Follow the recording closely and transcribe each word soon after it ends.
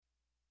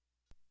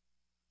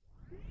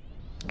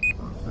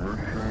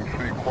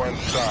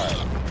start.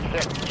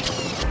 6,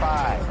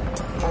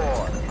 5,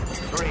 4,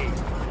 3, 2,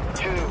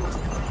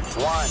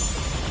 1,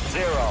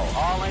 0.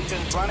 All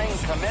engines running.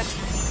 Commit.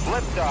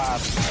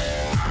 Liftoff.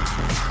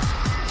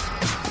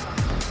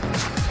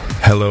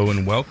 Hello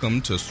and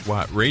welcome to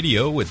SWAT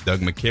Radio with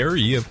Doug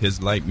McCary of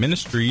His Light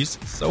Ministries.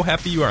 So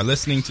happy you are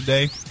listening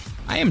today.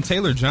 I am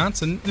Taylor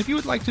Johnson, and if you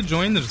would like to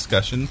join the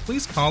discussion,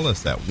 please call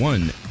us at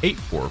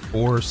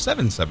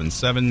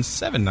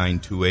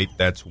 1-844-777-7928.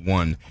 That's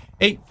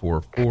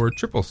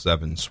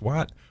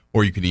 1-844-777-SWAT.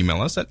 Or you can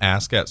email us at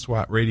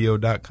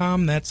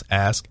ask@swatradio.com. That's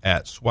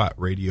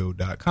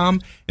ask@swatradio.com.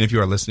 And if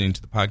you are listening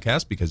to the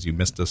podcast because you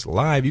missed us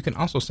live, you can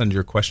also send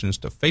your questions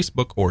to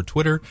Facebook or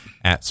Twitter.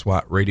 At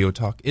SWAT Radio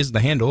Talk is the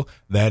handle.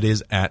 That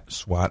is at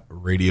SWAT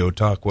Radio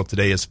Talk. Well,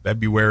 today is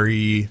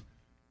February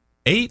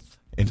 8th.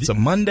 It's a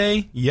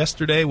Monday.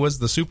 Yesterday was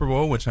the Super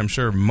Bowl, which I'm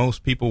sure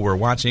most people were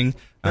watching.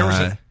 There was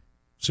a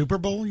Super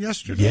Bowl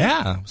yesterday?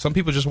 Yeah. Some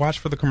people just watched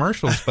for the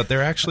commercials, but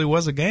there actually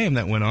was a game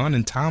that went on,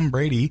 and Tom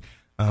Brady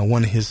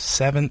won his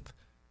 7th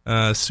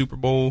Super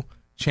Bowl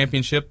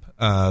championship.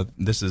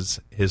 This is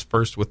his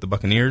first with the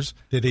Buccaneers.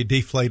 Did he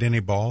deflate any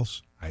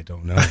balls? I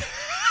don't know.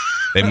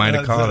 They might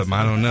have caught him.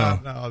 I don't know.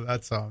 No,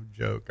 that's a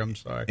joke. I'm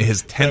sorry.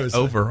 His 10th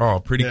overall.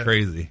 Pretty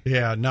crazy.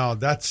 Yeah, no,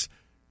 that's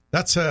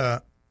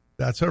a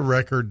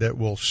record that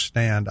will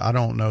stand. I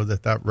don't know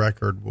that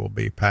record will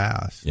be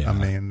passed. Yeah. I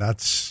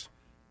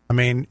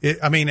mean,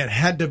 it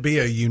had to be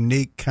a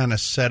unique kind of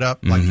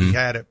setup, like he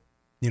had it,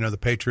 the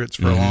Patriots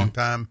for a long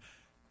time.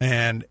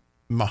 And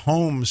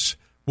Mahomes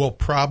will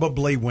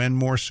probably win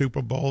more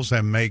Super Bowls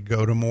and may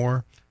go to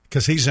more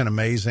because he's an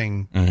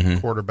amazing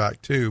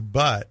quarterback too.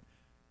 But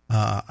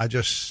I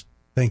just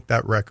think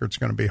that record's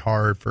going to be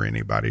hard for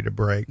anybody to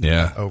break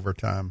over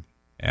time.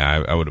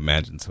 Yeah, I would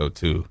imagine so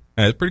too.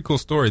 It's a pretty cool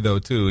story though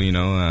too.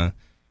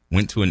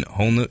 Went to a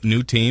whole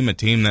new team, a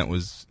team that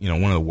was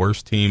one of the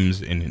worst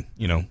teams in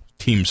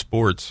team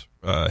sports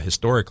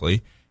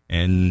historically,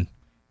 and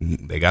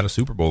they got a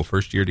Super Bowl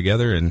first year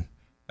together, and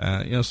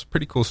it's a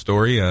pretty cool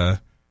story. I'm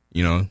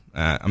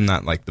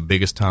not like the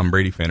biggest Tom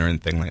Brady fan or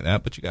anything like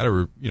that, but you got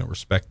to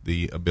respect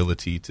the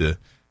ability to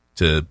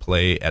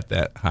play at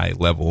that high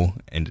level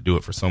and to do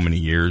it for so many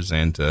years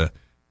and to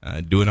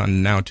do it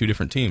on now 2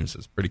 different teams.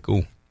 It's pretty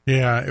cool.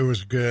 Yeah, it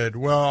was good.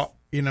 Well,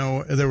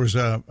 there was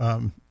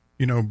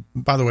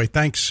by the way,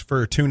 thanks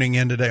for tuning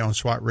in today on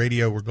SWAT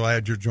Radio. We're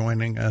glad you're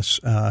joining us.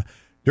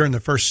 During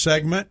the first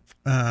segment,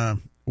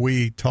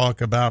 we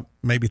talk about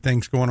maybe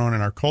things going on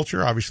in our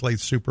culture. Obviously, the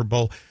Super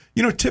Bowl.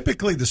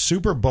 Typically the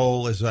Super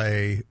Bowl is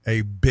a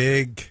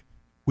big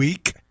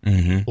week.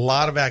 A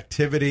lot of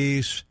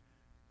activities,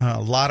 a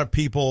lot of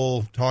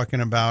people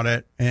talking about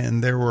it,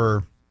 and there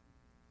were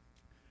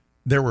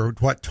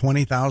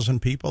 20,000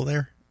 people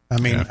there. I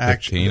mean, 15,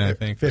 actually, I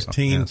think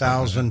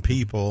 15,000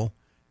 people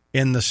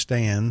in the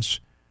stands,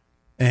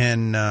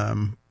 and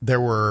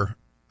there were,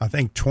 I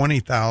think,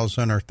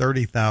 20,000 or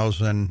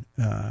 30,000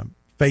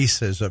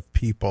 faces of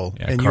people.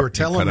 Yeah, and you were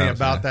telling me cutouts,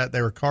 about that.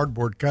 They were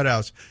cardboard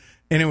cutouts.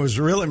 And it was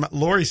really,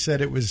 Lori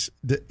said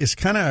it's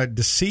kind of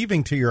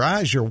deceiving to your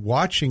eyes. You're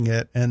watching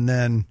it, and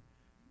then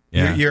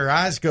your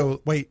eyes go,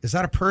 wait, is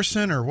that a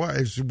person or what?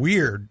 It's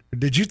weird.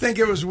 Did you think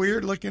it was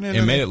weird looking at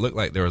it? It made it look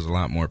like there was a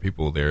lot more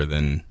people there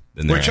than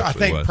there which I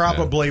think was,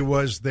 probably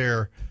was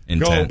their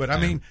goal. But I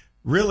mean,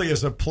 really,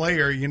 as a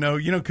player,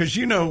 because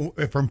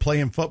from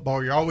playing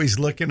football, you're always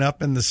looking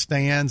up in the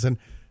stands, and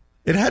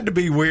it had to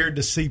be weird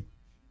to see,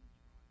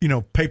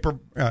 paper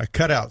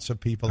cutouts of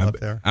people up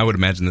there. I would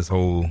imagine this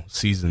whole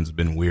season's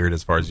been weird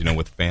as far as,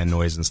 with fan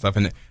noise and stuff.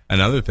 And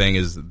another thing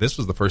is this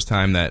was the first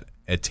time that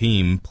a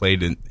team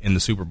played in the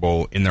Super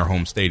Bowl in their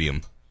home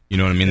stadium. You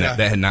know what I mean? Yeah.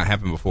 That had not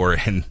happened before.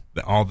 And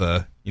all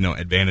the,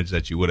 advantage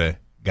that you would have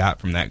got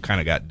from that kind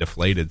of got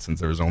deflated since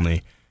there was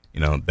only,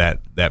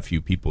 that few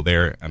people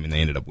there. I mean, they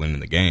ended up winning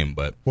the game.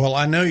 But well,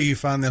 I know you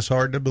find this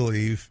hard to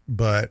believe,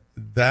 but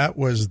that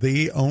was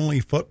the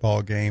only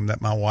football game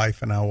that my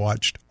wife and I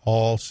watched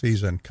all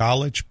season.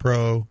 College,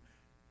 pro,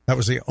 that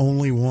was the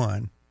only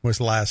one, was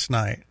last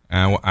night.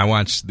 I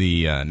watched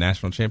the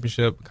national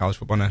championship, college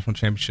football national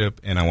championship,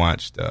 and I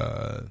watched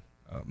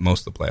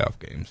most of the playoff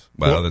games.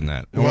 But other than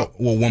that,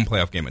 one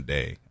playoff game a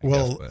day.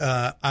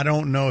 I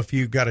don't know if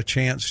you got a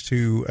chance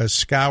to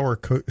scour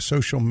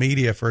social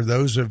media for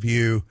those of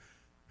you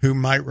who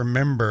might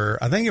remember.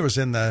 I think it was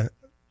in the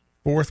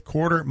fourth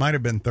quarter. It might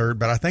have been third,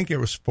 but I think it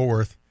was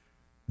fourth.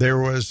 There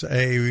was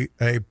a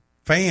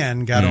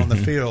fan got on the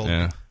field.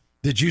 Yeah.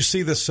 Did you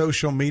see the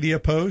social media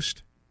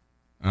post?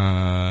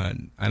 I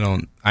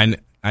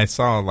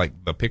saw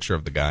like the picture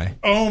of the guy.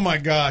 Oh my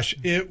gosh,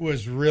 it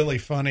was really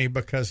funny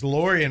because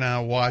Lori and I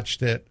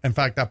watched it. In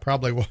fact, I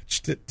probably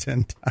watched it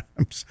 10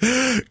 times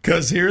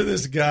because here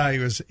this guy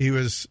he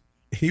was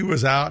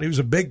out. He was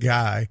a big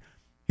guy.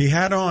 He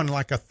had on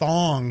like a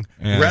thong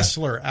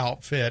wrestler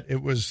outfit.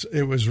 It was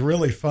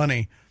really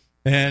funny,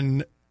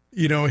 and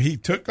he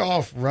took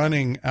off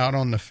running out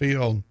on the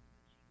field,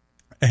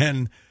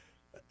 and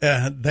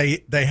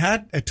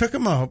it took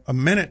him a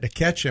minute to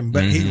catch him,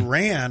 but he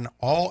ran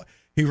all.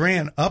 He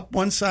ran up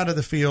one side of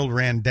the field,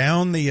 ran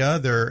down the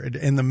other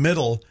in the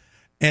middle,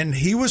 and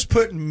he was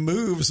putting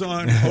moves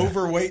on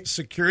overweight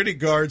security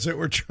guards that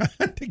were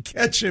trying to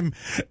catch him,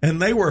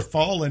 and they were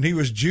falling. He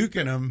was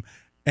juking them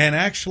and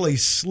actually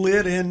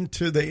slid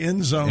into the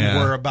end zone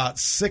where about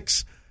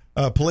 6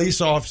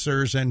 police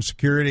officers and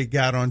security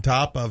got on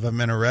top of him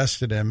and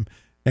arrested him,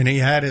 and he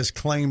had his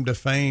claim to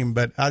fame.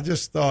 But I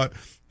just thought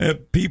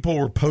people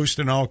were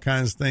posting all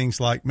kinds of things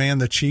like, man,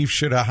 the Chiefs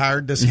should have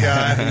hired this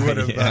guy. He would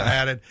have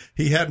added.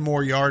 He had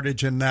more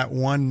yardage in that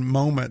one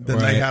moment than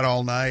they had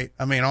all night.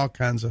 I mean, all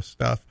kinds of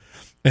stuff.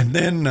 And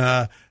then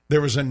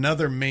there was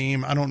another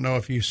meme. I don't know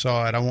if you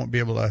saw it. I won't be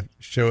able to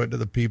show it to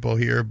the people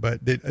here,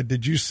 but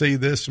did you see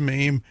this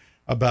meme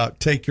about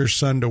take your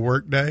son to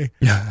work day?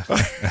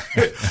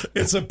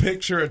 It's a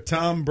picture of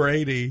Tom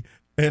Brady,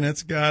 and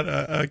it's got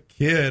a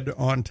kid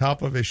on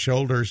top of his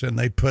shoulders, and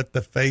they put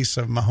the face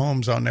of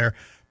Mahomes on there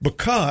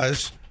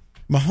because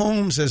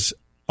Mahomes is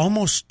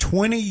almost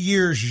 20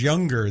 years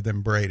younger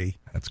than Brady.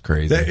 That's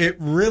crazy. It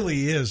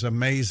really is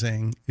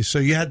amazing. So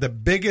you had the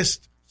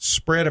biggest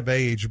spread of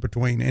age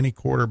between any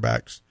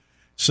quarterbacks.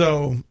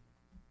 So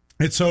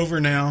it's over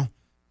now,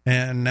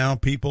 and now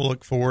people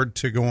look forward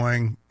to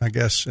going, I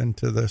guess,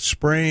 into the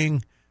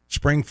spring.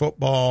 Spring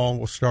football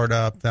will start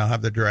up. They'll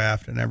have the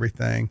draft and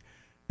everything.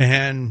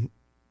 And,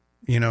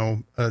 you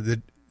know,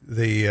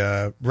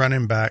 the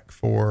running back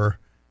for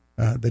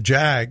the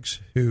Jags,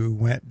 who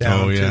went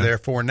down to their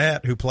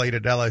Fournette, who played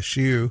at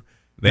LSU,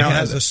 now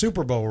has a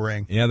Super Bowl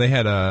ring. Yeah, they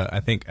had,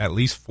 I think, at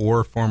least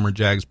 4 former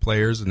Jags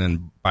players, and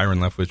then Byron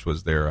Leftwich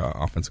was their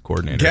offensive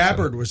coordinator.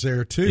 Gabbard was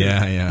there, too.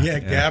 Yeah,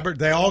 Gabbard.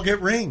 They all get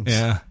rings.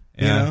 Yeah.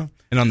 You know?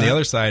 And on the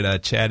other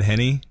side, Chad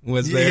Henne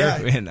was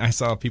there, and I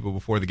saw people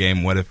before the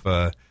game, what if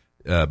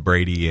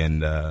Brady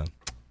and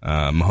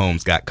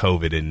Mahomes got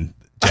COVID and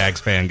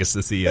Jags fan gets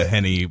to see a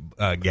Henne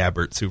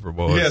Gabbert Super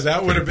Bowl? Yeah,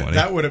 that would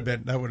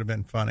have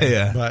been funny.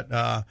 Yeah.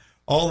 But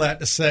all that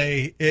to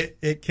say,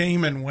 it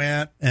came and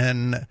went,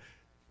 and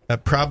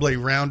probably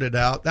rounded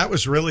out. That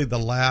was really the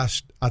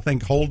last, I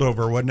think,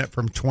 holdover, wasn't it,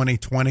 from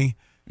 2020?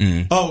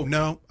 Mm. Oh,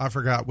 no, I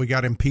forgot. We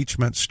got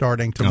impeachment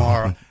starting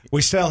tomorrow.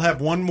 We still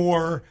have one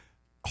more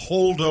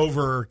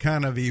holdover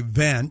kind of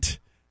event,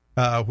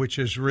 which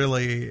is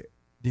really,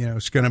 you know,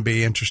 it's going to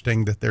be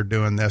interesting that they're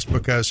doing this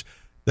because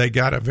they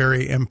got a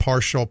very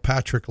impartial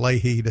Patrick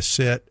Leahy to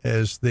sit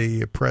as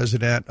the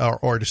president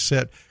or to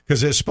sit,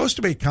 because it's supposed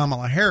to be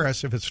Kamala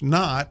Harris. If it's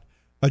not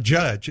a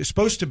judge, it's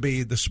supposed to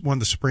be one of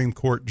the Supreme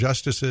Court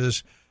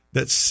justices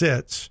that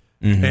sits,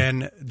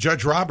 and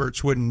Judge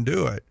Roberts wouldn't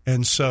do it.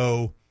 And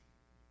so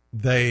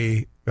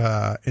they,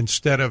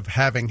 instead of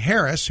having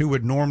Harris, who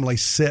would normally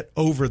sit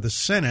over the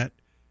Senate,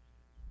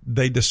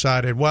 they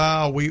decided,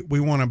 well, we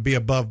want to be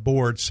above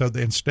board. So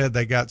instead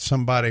they got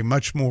somebody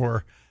much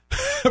more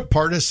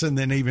partisan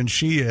than even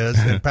she is,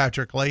 and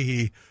Patrick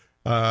Leahy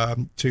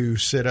to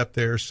sit up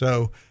there.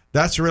 So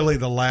that's really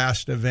the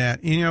last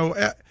event. You know,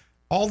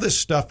 all this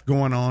stuff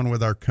going on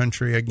with our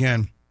country,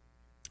 again,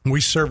 we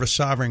serve a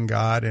sovereign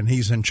God, and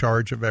he's in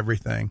charge of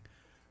everything.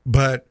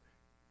 But,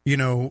 you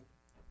know,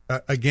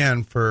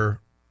 again,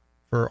 for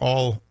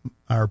all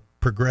our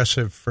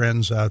progressive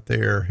friends out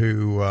there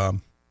who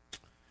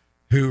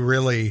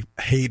really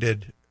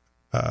hated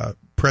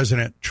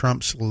President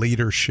Trump's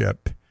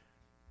leadership,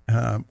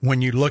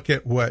 when you look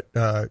at what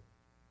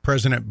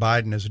President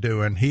Biden is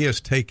doing, he is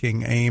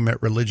taking aim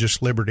at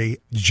religious liberty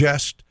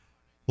just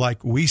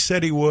like we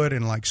said he would,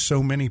 and like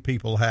so many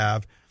people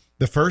have.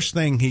 The first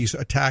thing he's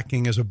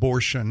attacking is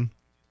abortion,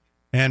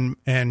 and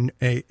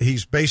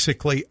he's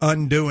basically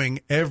undoing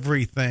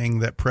everything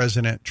that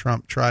President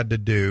Trump tried to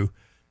do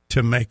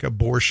to make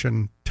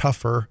abortion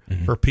tougher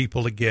for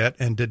people to get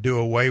and to do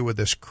away with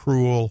this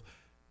cruel,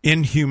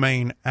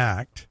 inhumane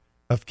act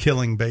of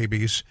killing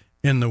babies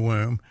in the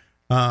womb.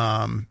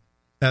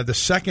 The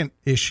second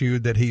issue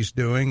that he's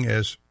doing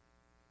is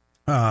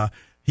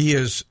he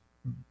is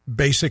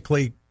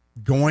basically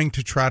going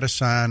to try to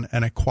sign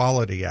an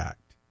Equality Act.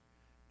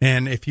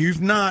 And if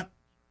you've not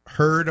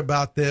heard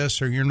about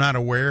this or you're not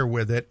aware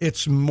with it,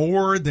 it's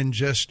more than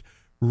just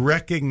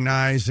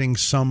recognizing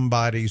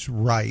somebody's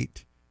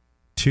right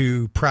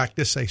to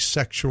practice a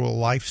sexual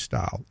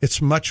lifestyle.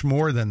 It's much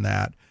more than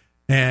that.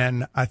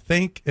 And I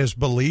think as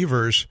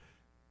believers,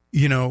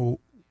 you know,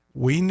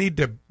 we need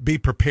to be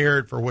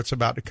prepared for what's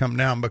about to come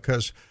down,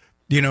 because,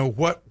 you know,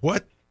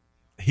 what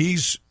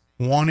he's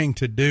wanting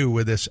to do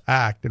with this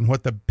act, and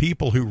what the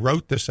people who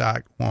wrote this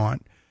act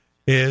want,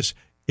 is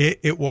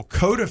it will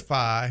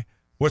codify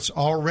what's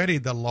already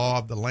the law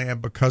of the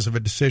land because of a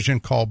decision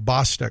called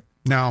Bostock.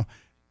 Now,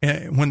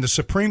 when the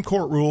Supreme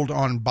Court ruled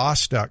on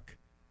Bostock,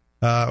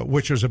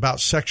 which was about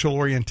sexual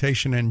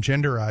orientation and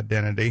gender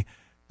identity,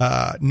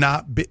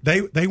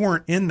 they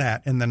weren't in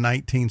that in the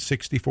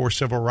 1964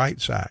 Civil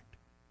Rights Act.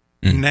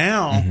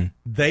 Now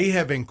they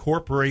have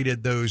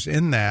incorporated those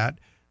in that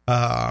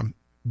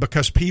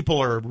because people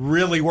are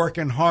really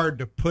working hard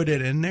to put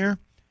it in there.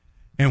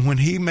 And when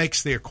he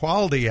makes the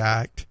Equality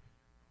Act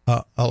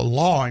a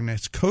law and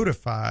it's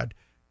codified,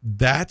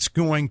 that's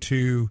going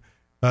to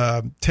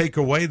take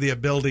away the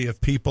ability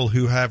of people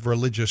who have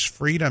religious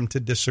freedom to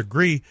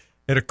disagree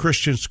at a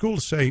Christian school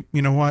to say,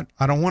 you know what,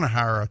 I don't want to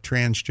hire a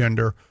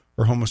transgender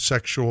or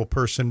homosexual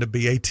person to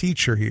be a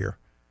teacher here.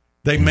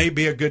 They may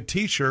be a good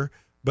teacher,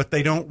 but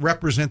they don't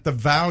represent the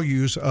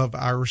values of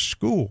our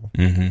school.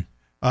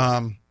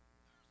 Mm-hmm.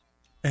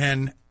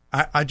 And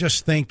I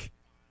just think,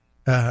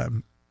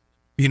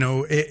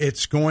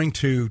 it's going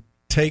to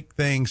take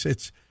things.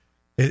 It's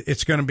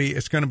going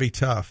to be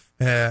tough.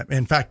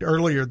 In fact,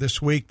 earlier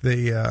this week,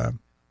 the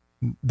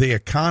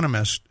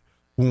Economist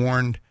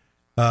warned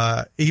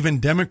even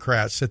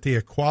Democrats that the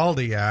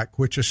Equality Act,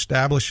 which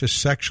establishes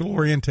sexual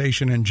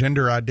orientation and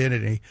gender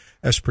identity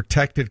as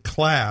protected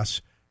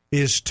class,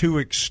 is too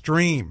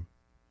extreme.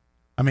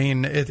 I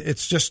mean,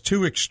 it's just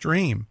too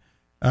extreme.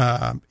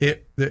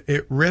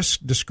 It risks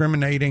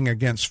discriminating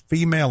against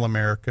female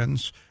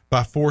Americans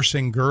by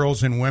forcing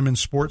girls and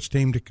women's sports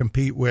team to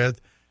compete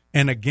with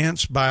and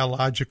against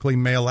biologically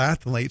male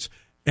athletes.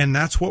 And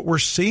that's what we're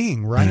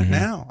seeing right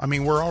now. I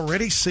mean, we're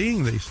already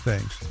seeing these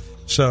things.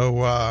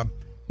 So,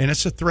 and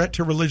it's a threat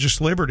to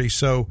religious liberty.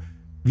 So,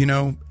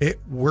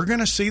 we're going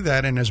to see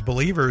that. And as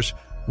believers,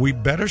 we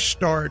better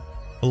start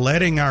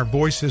letting our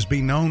voices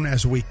be known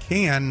as we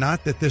can.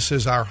 Not that this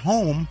is our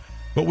home,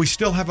 but we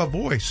still have a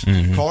voice.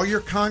 Mm-hmm. Call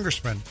your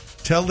congressman.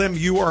 Tell them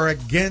you are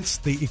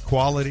against the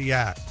Equality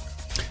Act.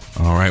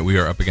 All right, we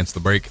are up against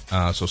the break,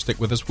 so stick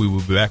with us. We will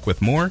be back with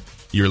more.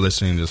 You're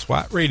listening to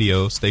SWAT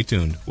Radio. Stay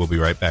tuned. We'll be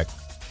right back.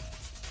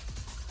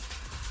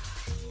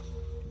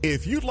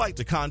 If you'd like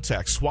to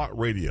contact SWAT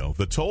Radio,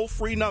 the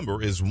toll-free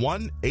number is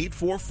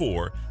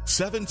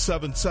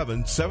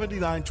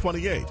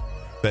 1-844-777-7928.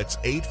 That's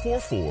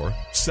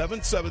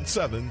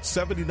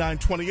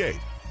 844-777-7928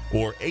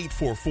 or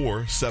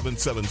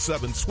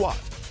 844-777-SWAT.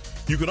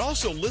 You can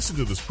also listen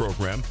to this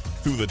program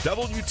through the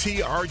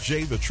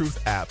WTRJ The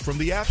Truth app from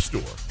the App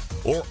Store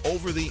or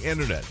over the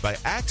internet by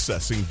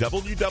accessing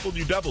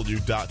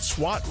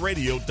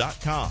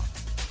www.swatradio.com.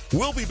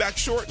 We'll be back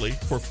shortly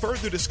for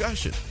further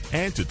discussion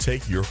and to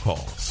take your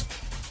calls.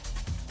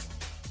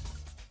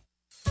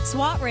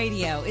 SWAT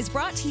Radio is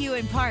brought to you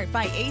in part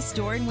by Ace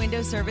Door and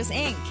Window Service,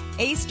 Inc.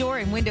 Ace Door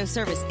and Window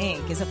Service,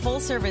 Inc. is a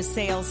full-service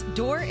sales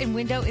door and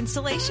window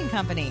installation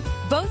company.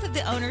 Both of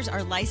the owners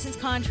are licensed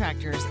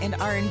contractors and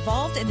are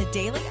involved in the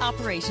daily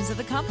operations of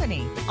the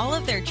company. All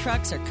of their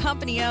trucks are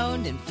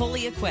company-owned and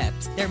fully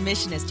equipped. Their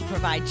mission is to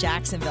provide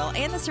Jacksonville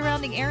and the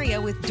surrounding area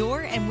with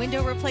door and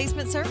window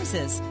replacement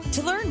services.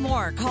 To learn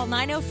more, call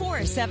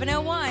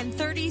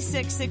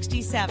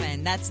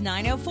 904-701-3667. That's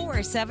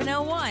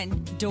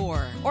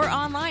 904-701-DOOR. Or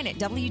online at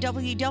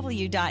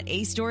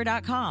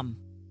www.acedore.com.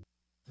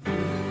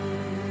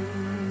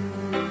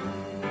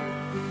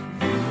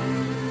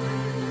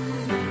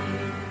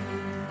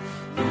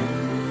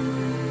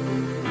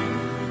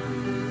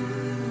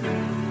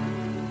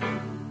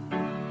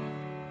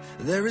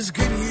 There is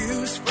good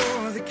news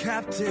for the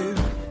captive,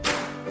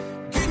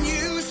 good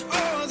news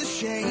for the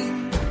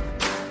shame.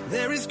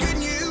 There is good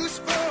news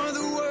for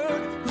the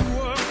world who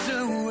walked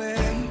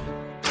away.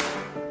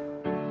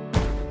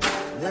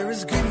 There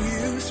is good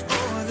news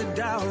for the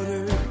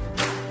doubter,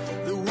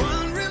 the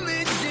one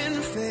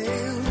religion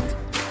failed,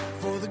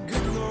 for the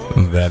good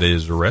Lord. That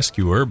is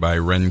Rescuer by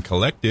Ren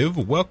Collective.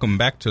 Welcome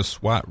back to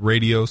SWAT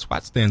Radio.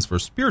 SWAT stands for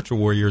Spiritual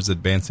Warriors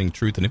Advancing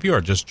Truth. And if you are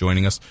just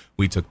joining us,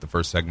 we took the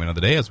first segment of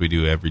the day, as we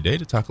do every day,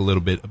 to talk a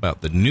little bit about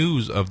the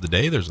news of the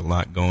day. There's a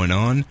lot going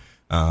on,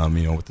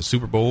 with the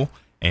Super Bowl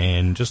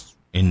and just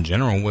in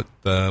general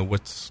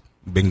what's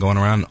been going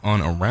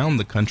around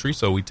the country.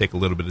 So we take a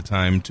little bit of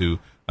time to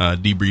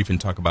debrief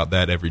and talk about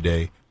that every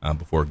day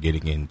before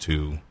getting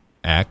into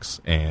Acts.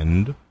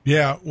 And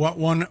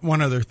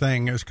one other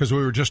thing is, because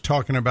we were just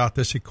talking about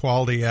this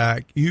Equality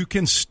Act, you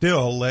can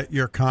still let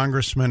your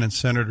congressmen and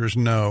senators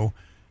know,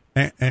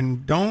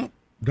 and don't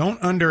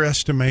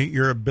underestimate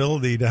your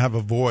ability to have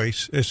a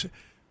voice.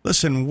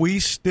 Listen, we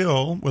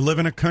live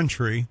in a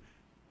country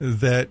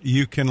that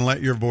you can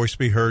let your voice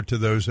be heard to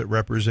those that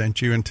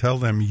represent you and tell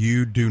them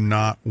you do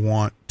not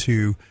want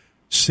to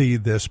see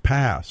this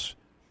pass.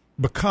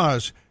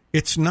 Because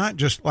it's not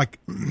just like,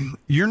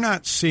 you're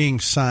not seeing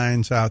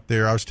signs out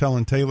there. I was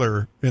telling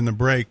Taylor in the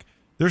break,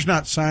 there's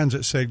not signs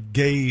that said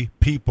gay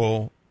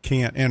people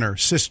can't enter.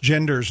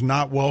 Cisgender's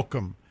not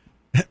welcome.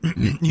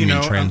 you mean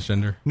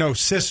transgender? No,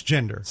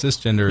 cisgender.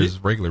 Cisgender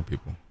is regular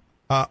people.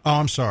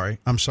 I'm sorry.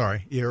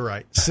 You're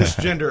right.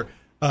 Cisgender,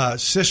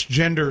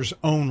 cisgenders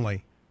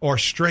only, or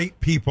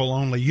straight people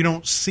only. You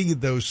don't see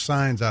those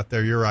signs out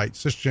there. You're right.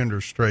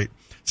 Cisgender, straight.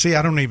 See,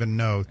 I don't even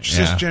know.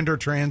 Cisgender,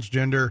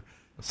 transgender.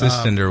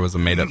 Cisgender was a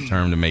made-up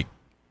term to make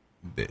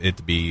it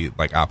to be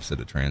like opposite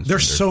of transgender.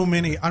 There's so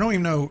many. I don't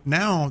even know.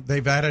 Now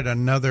they've added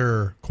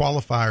another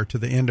qualifier to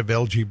the end of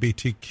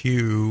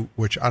LGBTQ,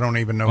 which I don't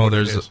even know what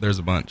it is. There's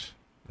a bunch.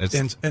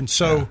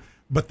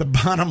 But the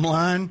bottom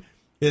line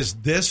is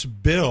this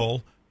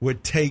bill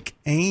would take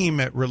aim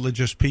at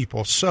religious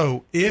people.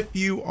 So if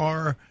you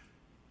are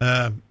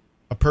a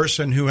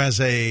person who has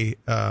a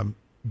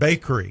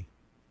bakery,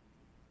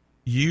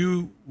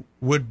 you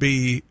would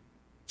be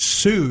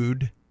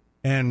sued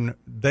and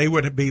they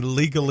would be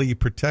legally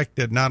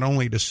protected not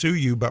only to sue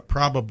you, but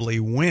probably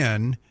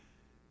win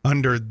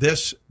under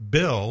this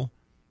bill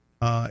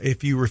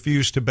if you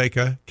refuse to bake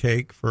a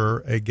cake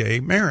for a gay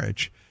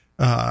marriage.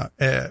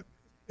 At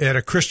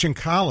a Christian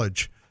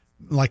college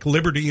like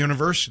Liberty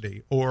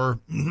University or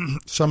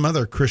some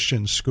other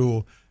Christian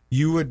school,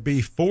 you would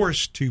be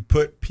forced to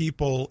put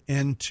people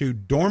into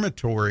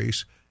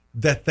dormitories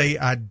that they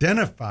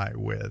identify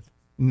with,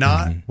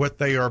 not what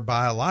they are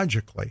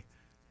biologically.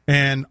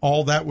 And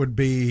all that would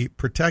be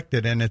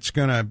protected, and it's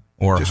going to...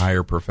 Or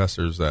hire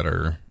professors that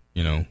are,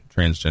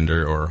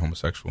 transgender or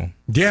homosexual.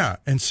 Yeah,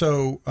 and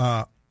so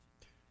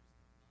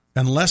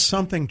unless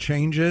something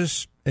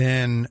changes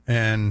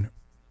and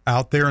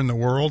out there in the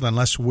world,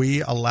 unless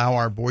we allow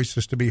our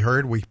voices to be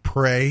heard, we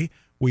pray,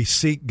 we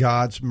seek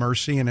God's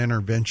mercy and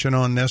intervention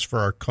on this for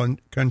our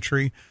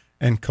country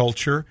and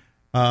culture,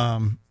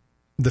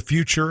 the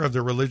future of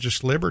the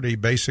religious liberty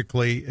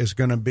basically is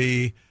going to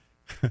be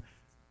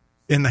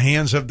in the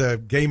hands of the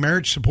gay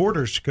marriage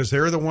supporters, because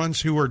they're the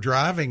ones who are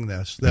driving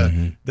this,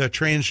 the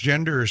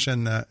transgenders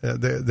and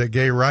the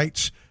gay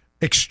rights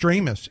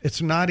extremists.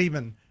 It's not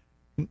even...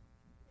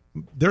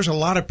 There's a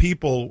lot of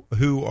people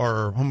who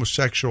are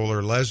homosexual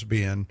or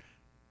lesbian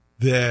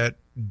that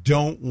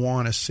don't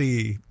want to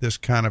see this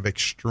kind of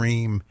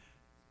extreme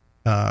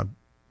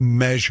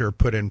measure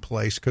put in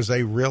place because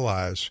they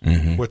realize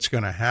what's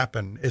going to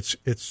happen. It's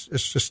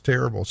just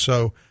terrible.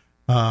 So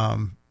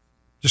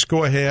just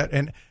go ahead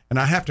and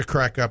I have to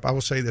crack up. I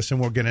will say this, and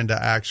we'll get into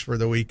Acts for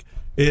the week.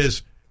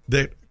 Is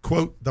that,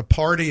 quote, the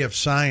party of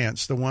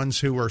science, the ones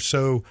who are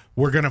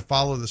we're going to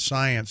follow the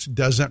science,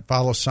 doesn't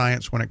follow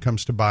science when it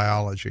comes to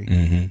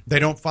biology. They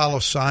don't follow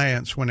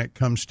science when it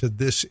comes to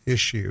this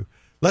issue.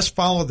 Let's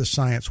follow the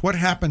science. What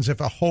happens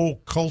if a whole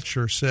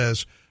culture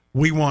says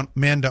we want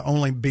men to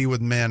only be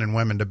with men and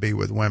women to be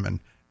with women?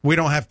 We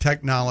don't have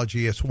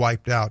technology. It's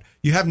wiped out.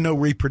 You have no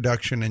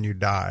reproduction and you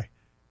die.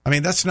 I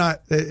mean, that's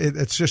not,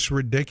 it's just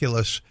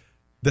ridiculous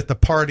that the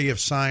party of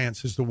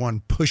science is the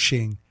one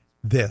pushing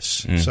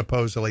this,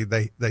 supposedly,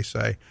 they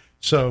say.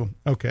 So,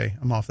 okay,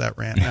 I'm off that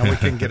rant. Now we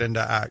can get into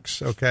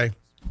Acts, okay?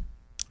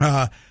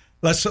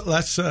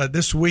 Let's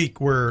this week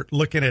we're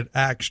looking at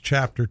Acts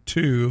chapter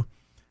 2,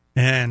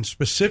 and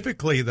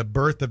specifically the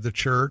birth of the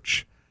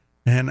church,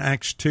 and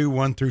Acts 2,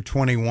 1 through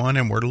 21,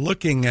 and we're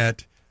looking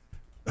at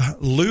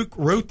Luke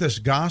wrote this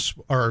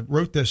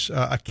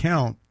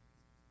account.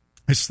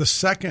 It's the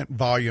second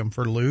volume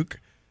for Luke.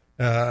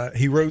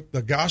 He wrote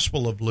the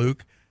Gospel of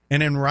Luke.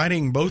 And in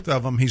writing both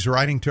of them, he's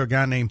writing to a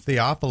guy named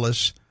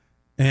Theophilus,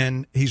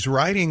 and he's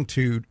writing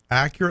to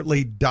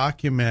accurately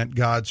document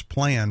God's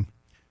plan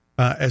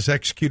as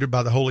executed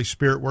by the Holy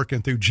Spirit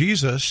working through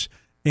Jesus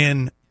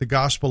in the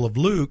Gospel of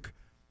Luke,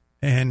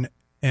 and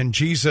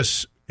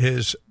Jesus,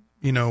 his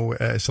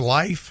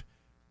life,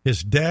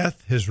 his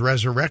death, his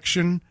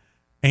resurrection,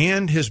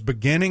 and his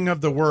beginning of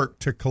the work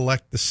to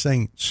collect the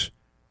saints.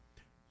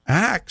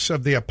 Acts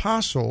of the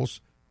Apostles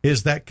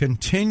is that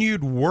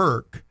continued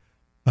work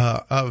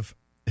of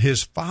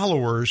his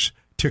followers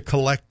to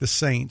collect the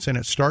saints. And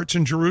it starts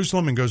in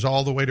Jerusalem and goes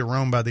all the way to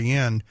Rome by the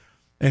end.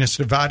 And it's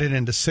divided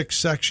into 6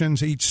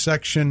 sections. Each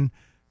section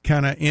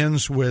kind of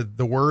ends with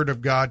the word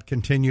of God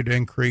continue to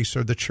increase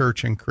or the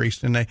church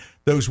increased. And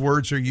those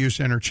words are used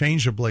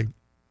interchangeably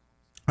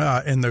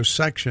in those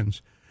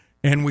sections.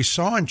 And we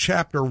saw in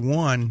chapter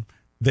 1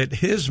 that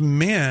his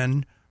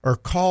men are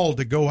called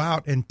to go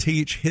out and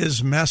teach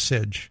his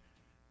message.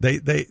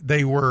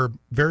 They were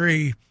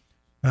very...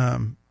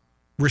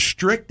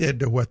 restricted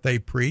to what they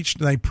preached.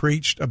 They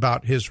preached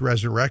about his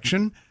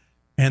resurrection,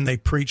 and they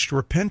preached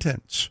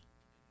repentance,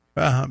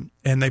 and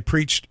they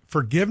preached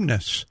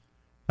forgiveness.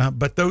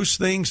 But those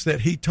things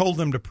that he told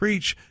them to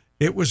preach,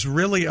 it was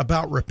really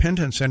about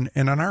repentance. And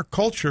in our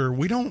culture,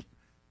 we don't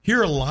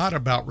hear a lot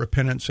about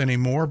repentance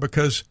anymore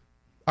because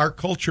our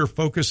culture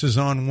focuses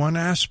on one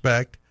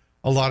aspect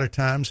a lot of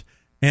times,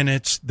 and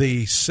it's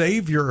the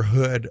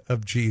saviorhood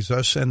of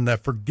Jesus and the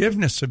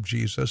forgiveness of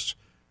Jesus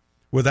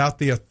without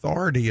the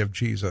authority of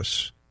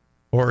Jesus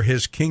or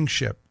his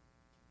kingship.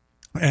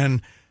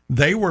 And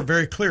they were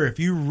very clear. If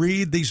you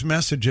read these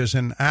messages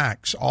in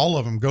Acts, all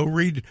of them, go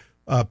read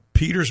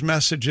Peter's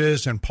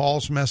messages and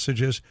Paul's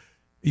messages,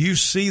 you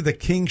see the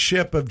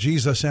kingship of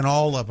Jesus in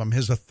all of them,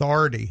 his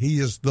authority. He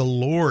is the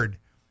Lord,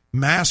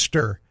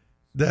 master,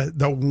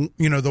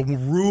 the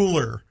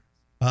ruler.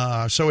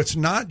 So it's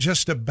not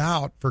just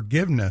about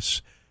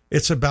forgiveness.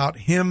 It's about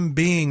him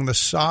being the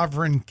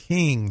sovereign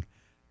king.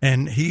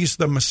 And he's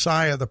the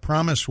Messiah, the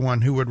promised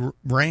one who would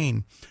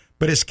reign.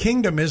 But his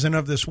kingdom isn't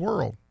of this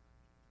world.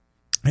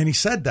 And he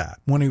said that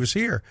when he was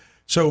here.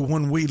 So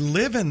when we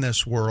live in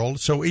this world,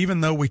 so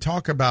even though we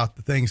talk about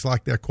the things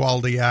like the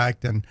Equality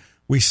Act and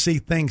we see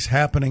things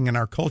happening in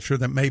our culture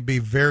that may be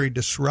very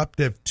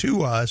disruptive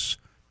to us,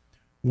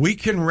 we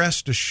can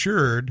rest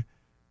assured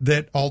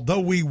that although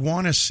we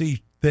want to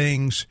see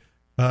things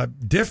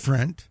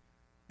different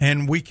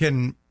and we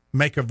can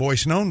make a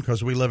voice known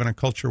because we live in a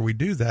culture we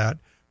do that,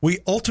 we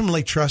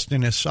ultimately trust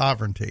in his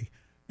sovereignty.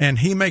 And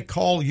he may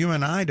call you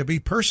and I to be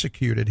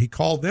persecuted. He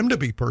called them to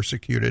be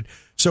persecuted.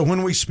 So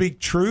when we speak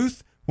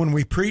truth, when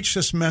we preach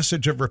this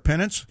message of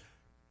repentance,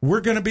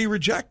 we're going to be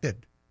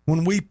rejected.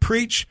 When we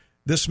preach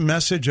this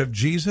message of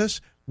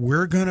Jesus,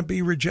 we're going to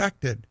be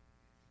rejected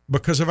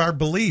because of our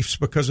beliefs,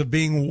 because of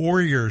being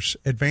warriors,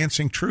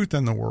 advancing truth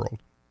in the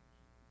world.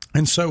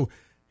 And so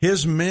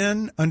his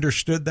men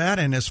understood that,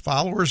 and his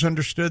followers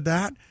understood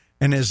that.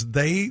 And as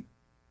they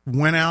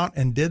went out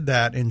and did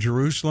that in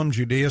Jerusalem,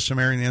 Judea,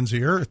 Samaria, and the ends of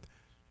the earth,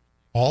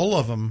 all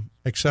of them,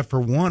 except for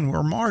one,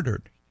 were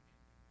martyred.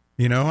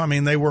 You know, I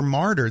mean, they were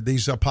martyred.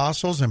 These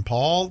apostles and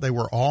Paul, they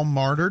were all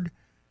martyred,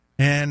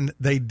 and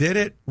they did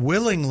it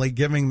willingly,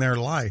 giving their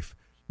life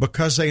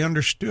because they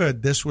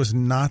understood this was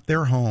not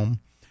their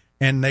home,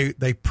 and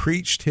they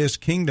preached his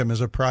kingdom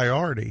as a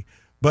priority.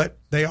 But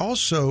they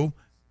also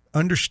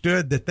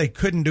understood that they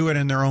couldn't do it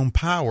in their own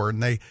power,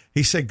 and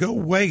he said, go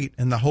wait,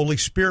 and the Holy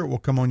Spirit will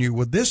come on you.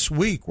 Well, this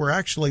week, we're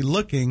actually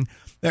looking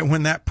that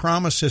when that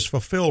promise is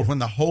fulfilled, when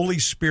the Holy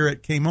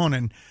Spirit came on.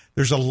 And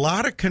there's a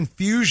lot of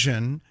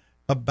confusion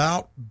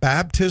about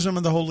baptism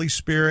of the Holy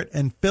Spirit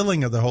and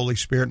filling of the Holy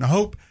Spirit. And I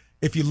hope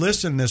if you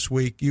listen this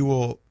week,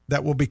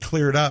 that will be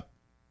cleared up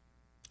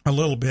a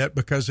little bit,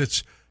 because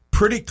it's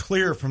pretty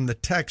clear from the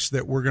text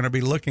that we're going to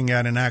be looking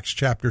at in Acts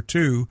chapter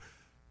 2,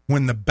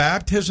 when the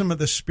baptism of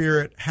the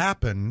Spirit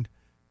happened,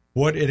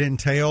 what it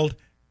entailed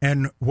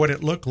and what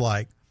it looked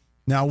like.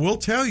 Now, we'll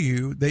tell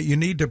you that you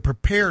need to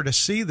prepare to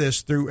see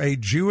this through a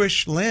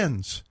Jewish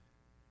lens.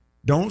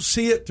 Don't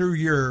see it through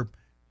your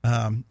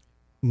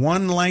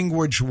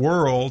one-language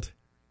world,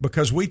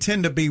 because we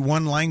tend to be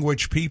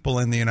one-language people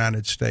in the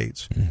United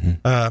States.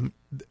 Mm-hmm.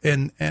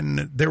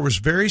 And there was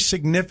very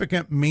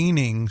significant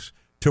meanings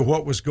to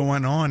what was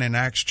going on in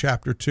Acts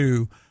chapter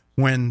 2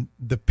 when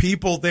the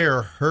people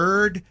there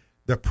heard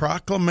the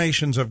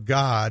proclamations of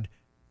God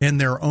in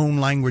their own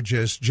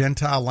languages,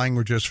 Gentile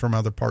languages from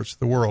other parts of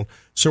the world.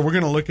 So we're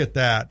going to look at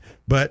that.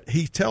 But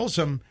he tells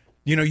them,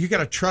 you know, you got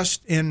to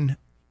trust in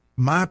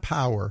my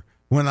power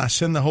when I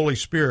send the Holy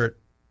Spirit.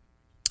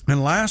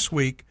 And last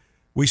week,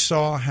 we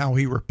saw how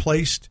he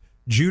replaced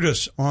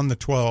Judas on the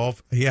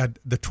 12. He had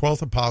the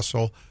 12th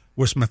apostle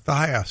was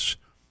Matthias.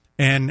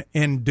 And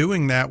in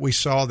doing that, we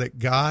saw that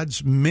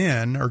God's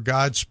men, or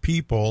God's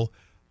people,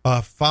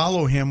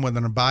 follow him with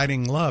an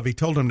abiding love. He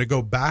told them to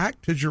go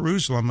back to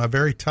Jerusalem, a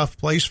very tough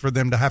place for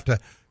them to have to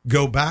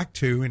go back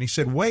to. And he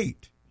said,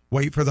 wait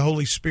for the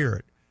Holy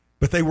Spirit.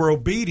 But they were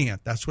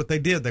obedient. That's what they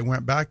did. They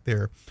went back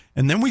there.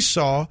 And then we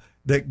saw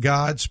that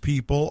God's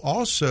people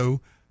also,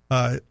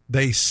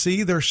 they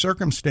see their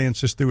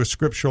circumstances through a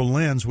scriptural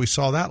lens. We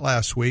saw that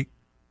last week,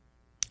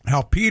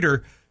 how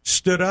Peter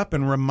stood up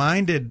and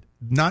reminded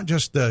not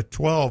just the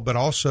 12, but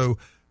also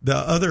the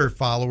other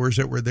followers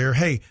that were there,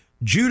 hey,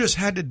 Judas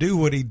had to do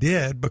what he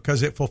did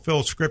because it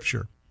fulfilled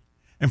Scripture.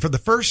 And for the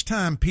first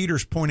time,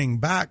 Peter's pointing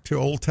back to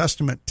Old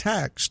Testament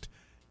text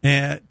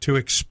to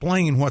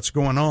explain what's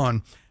going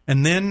on.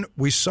 And then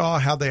we saw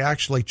how they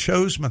actually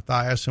chose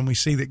Matthias, and we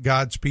see that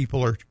God's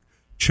people are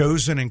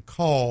chosen and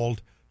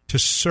called to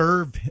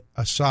serve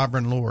a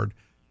sovereign Lord.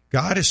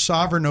 God is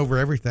sovereign over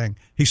everything.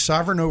 He's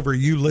sovereign over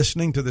you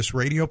listening to this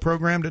radio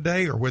program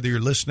today, or whether you're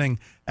listening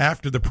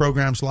after the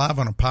program's live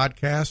on a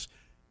podcast.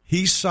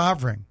 He's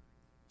sovereign.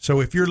 So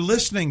if you're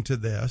listening to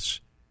this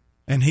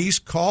and he's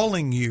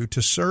calling you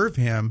to serve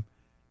him,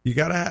 you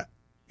got to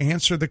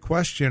answer the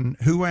question,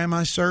 who am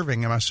I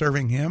serving? Am I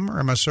serving him or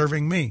am I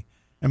serving me?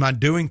 Am I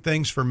doing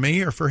things for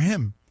me or for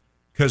him?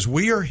 Because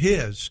we are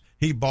his.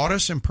 He bought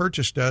us and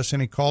purchased us,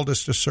 and he called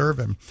us to serve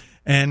him.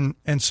 And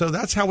so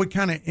that's how we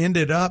kind of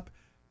ended up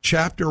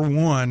chapter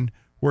 1,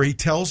 where he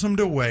tells them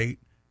to wait,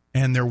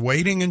 and they're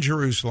waiting in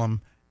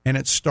Jerusalem. And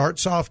it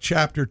starts off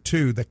chapter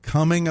 2, the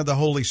coming of the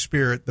Holy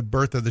Spirit, the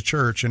birth of the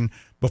church. And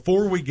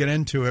before we get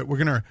into it,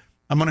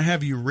 I'm going to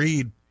have you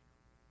read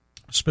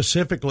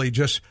specifically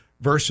just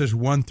verses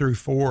 1 through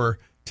 4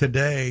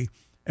 today.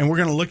 And we're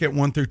going to look at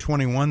 1 through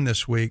 21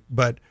 this week.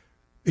 But,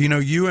 you know,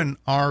 you and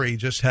Ari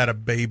just had a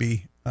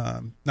baby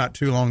not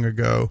too long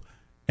ago.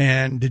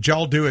 And did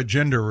y'all do a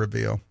gender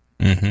reveal?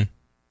 Mm-hmm.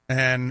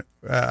 And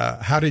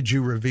how did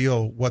you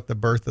reveal what the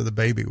birth of the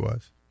baby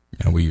was?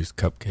 Yeah, we used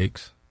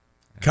cupcakes.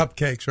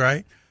 Cupcakes,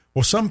 right?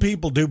 Well, some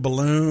people do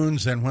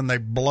balloons, and when they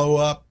blow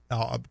up,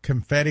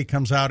 confetti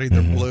comes out,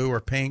 either blue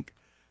or pink.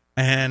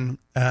 And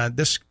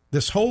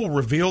this whole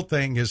reveal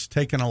thing has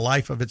taken a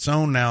life of its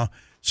own now.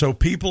 So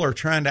people are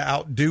trying to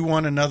outdo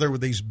one another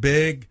with these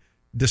big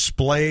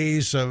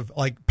displays of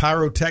like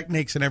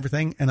pyrotechnics and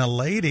everything. And a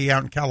lady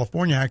out in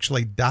California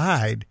actually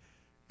died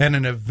at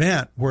an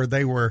event where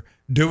they were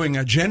doing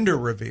a gender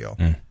reveal.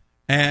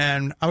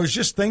 And I was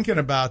just thinking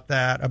about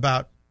that,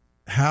 about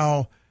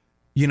how,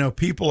 you know,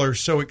 people are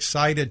so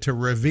excited to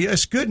reveal.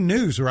 It's good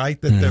news, right?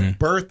 That the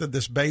birth of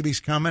this baby's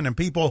coming, and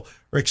people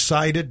are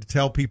excited to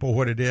tell people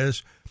what it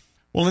is.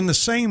 Well, in the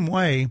same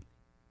way,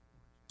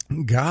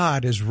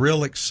 God is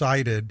real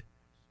excited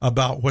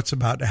about what's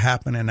about to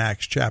happen in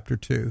Acts chapter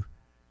 2.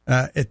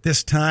 At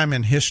this time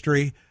in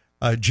history,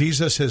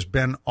 Jesus has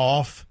been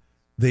off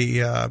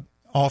the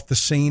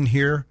scene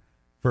here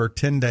for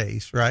 10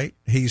 days, right?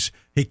 He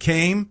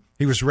came,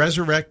 he was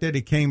resurrected,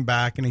 he came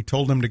back, and he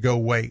told them to go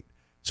wait.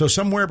 So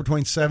somewhere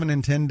between 7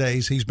 and 10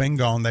 days, he's been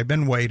gone. They've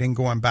been waiting,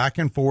 going back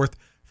and forth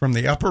from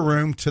the upper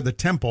room to the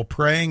temple,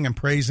 praying and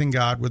praising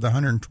God with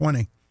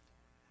 120.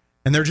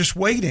 And they're just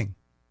waiting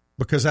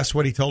because that's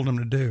what he told them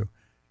to do.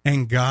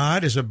 And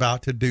God is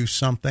about to do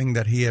something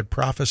that he had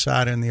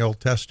prophesied in the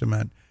Old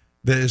Testament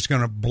that is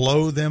going to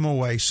blow them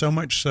away, so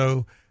much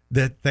so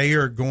that they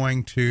are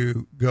going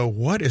to go,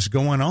 what is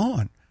going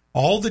on?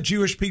 All the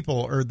Jewish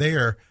people are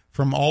there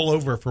from all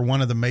over for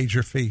one of the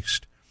major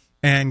feasts.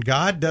 And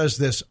God does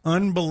this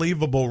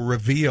unbelievable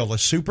reveal, a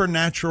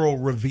supernatural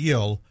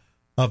reveal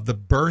of the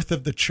birth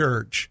of the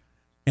church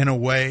in a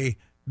way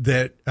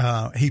that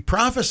he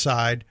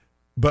prophesied,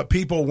 but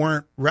people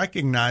weren't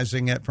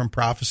recognizing it from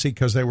prophecy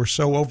because they were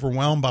so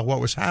overwhelmed by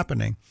what was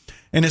happening.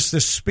 And it's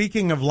the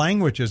speaking of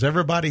languages.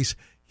 Everybody's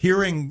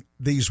hearing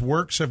these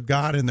works of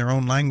God in their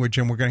own language,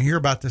 and we're going to hear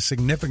about the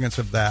significance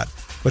of that.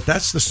 But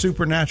that's the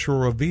supernatural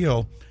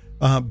reveal.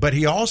 But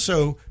he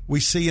also,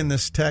 we see in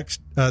this text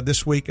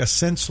this week, a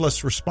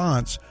senseless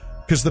response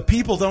because the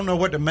people don't know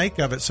what to make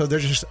of it, so they're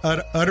just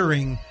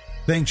uttering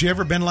things. You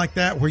ever been like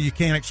that where you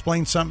can't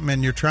explain something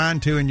and you're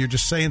trying to and you're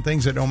just saying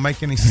things that don't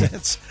make any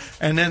sense?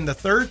 And then the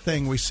third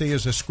thing we see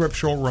is a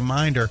scriptural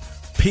reminder.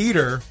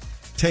 Peter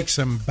takes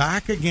them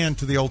back again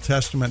to the Old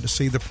Testament to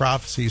see the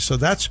prophecies. So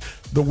that's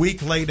the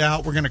week laid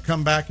out. We're going to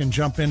come back and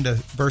jump into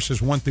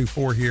verses 1 through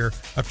 4 here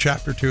of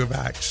chapter 2 of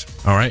Acts.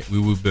 All right, we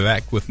will be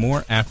back with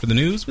more after the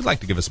news. We'd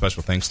like to give a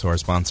special thanks to our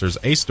sponsors,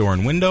 Ace Door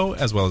and Window,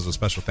 as well as a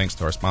special thanks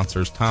to our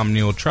sponsors, Tom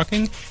Neal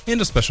Trucking, and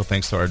a special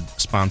thanks to our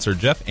sponsor,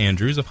 Jeff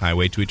Andrews of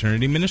Highway to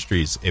Eternity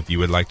Ministries. If you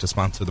would like to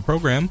sponsor the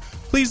program,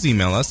 please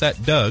email us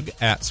at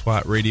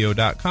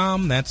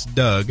doug@swatradio.com. That's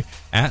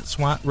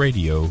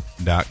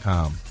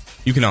doug@swatradio.com.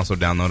 You can also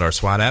download our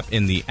SWAT app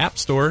in the App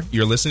Store.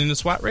 You're listening to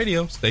SWAT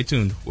Radio. Stay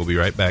tuned. We'll be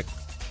right back.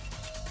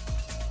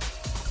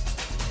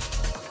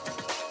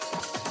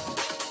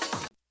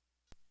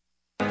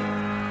 I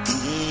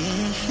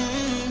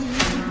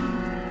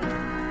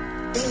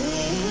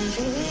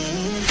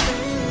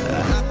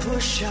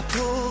push, I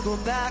pull, go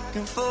back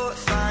and forth,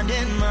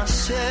 finding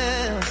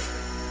myself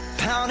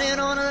pounding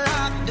on a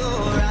locked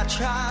door. I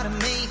try to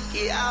make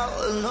it out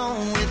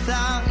alone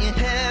without your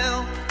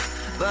help,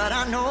 but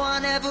I know I'll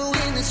never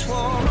win this war.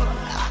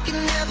 I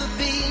can never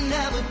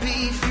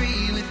be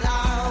free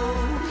without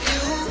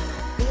you.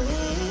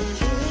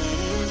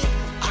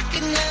 I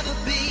can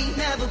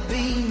never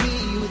be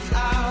me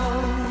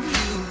without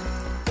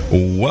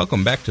you.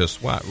 Welcome back to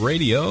SWAT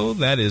Radio.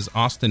 That is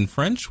Austin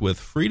French with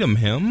Freedom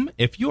Hymn.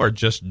 If you are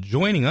just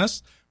joining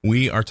us,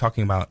 we are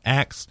talking about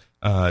Acts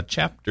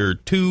chapter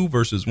 2,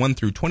 verses 1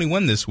 through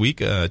 21 this week.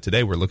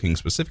 Today we're looking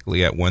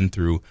specifically at 1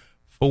 through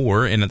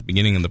 4, and at the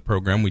beginning of the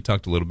program, we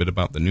talked a little bit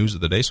about the news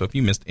of the day. So if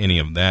you missed any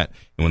of that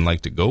and would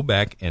like to go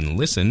back and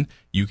listen,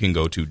 you can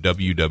go to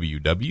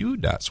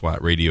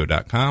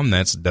www.swatradio.com.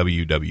 That's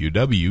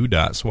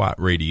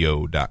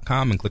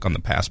www.swatradio.com and click on the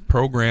past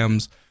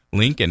programs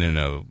link, and in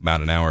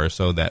about an hour or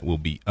so, that will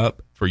be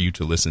up for you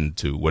to listen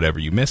to whatever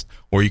you missed.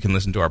 Or you can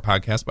listen to our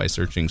podcast by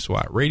searching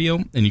SWAT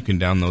Radio, and you can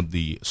download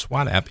the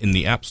SWAT app in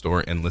the App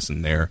Store and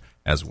listen there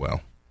as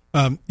well.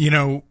 Have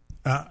you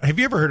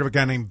ever heard of a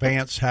guy named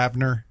Vance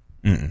Havner?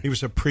 Mm-mm. He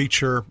was a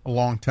preacher a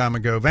long time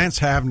ago. Vance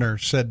Havner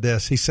said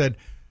this. He said,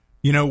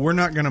 we're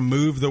not going to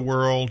move the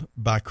world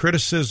by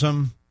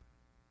criticism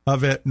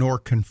of it nor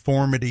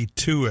conformity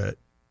to it,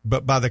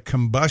 but by the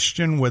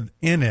combustion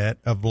within it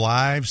of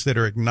lives that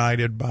are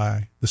ignited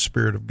by the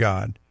Spirit of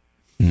God.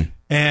 Mm.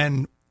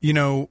 And,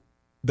 the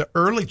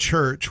early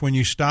church, when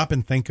you stop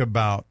and think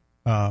about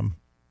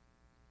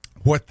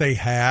what they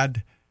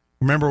had,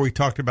 remember we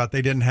talked about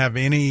they didn't have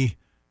any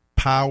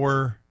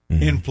power,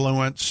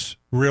 influence,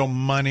 real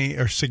money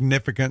or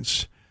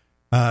significance.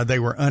 They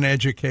were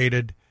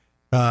uneducated.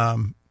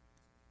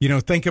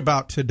 Think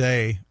about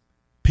today.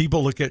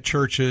 People look at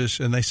churches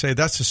and they say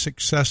that's a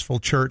successful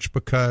church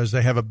because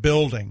they have a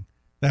building.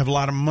 They have a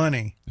lot of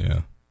money.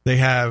 Yeah. They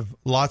have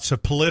lots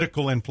of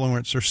political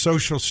influence or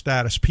social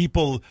status.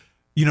 People,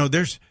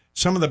 there's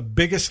some of the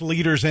biggest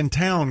leaders in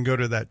town go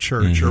to that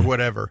church or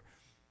whatever.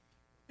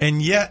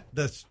 And yet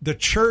the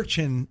church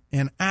in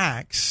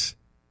Acts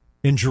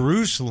in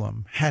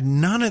Jerusalem had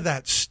none of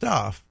that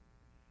stuff.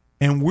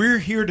 And we're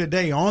here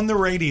today on the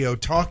radio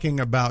talking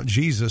about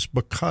Jesus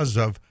because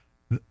of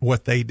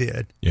what they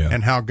did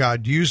and how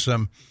God used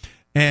them.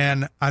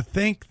 And I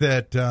think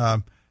that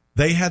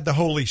they had the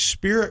Holy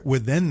Spirit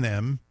within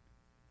them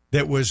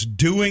that was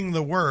doing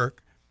the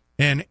work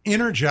and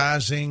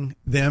energizing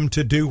them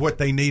to do what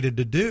they needed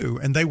to do.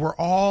 And they were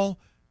all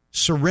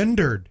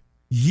surrendered,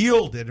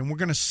 yielded. And we're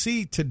going to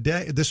see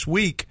this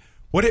week,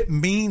 what it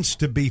means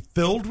to be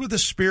filled with the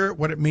Spirit,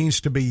 what it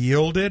means to be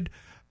yielded.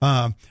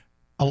 A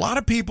lot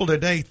of people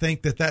today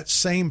think that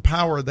same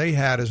power they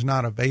had is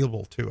not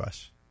available to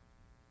us.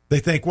 They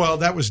think, well,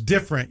 that was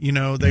different.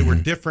 They were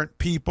different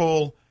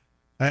people,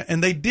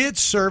 and they did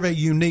serve a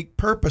unique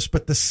purpose,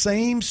 but the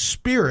same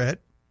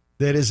Spirit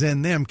that is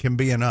in them can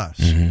be in us.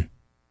 Mm-hmm.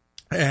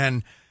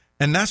 And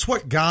And that's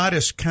what God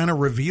is kind of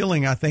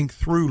revealing, I think,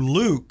 through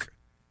Luke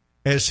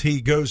as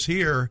he goes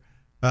here,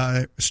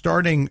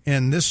 starting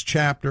in this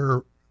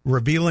chapter,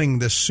 revealing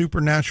this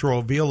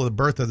supernatural reveal of the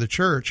birth of the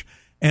church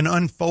and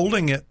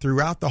unfolding it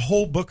throughout the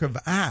whole book of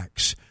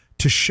Acts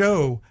to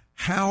show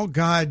how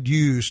God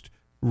used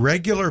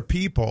regular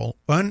people,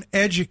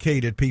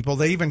 uneducated people.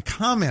 They even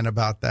comment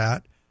about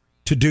that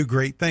to do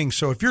great things.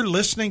 So if you're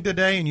listening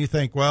today and you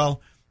think,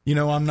 well,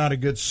 I'm not a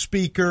good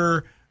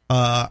speaker,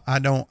 I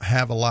don't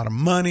have a lot of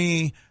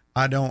money,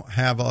 I don't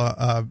have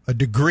a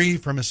degree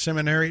from a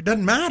seminary, it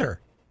doesn't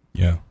matter.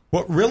 Yeah.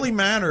 What really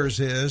matters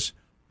is,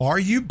 are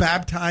you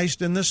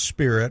baptized in the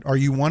Spirit? Are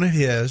you one of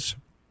His?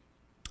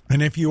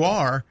 And if you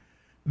are,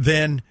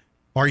 then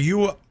are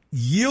you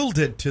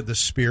yielded to the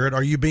Spirit?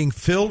 Are you being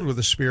filled with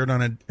the Spirit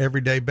on an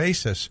everyday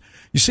basis?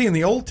 You see, in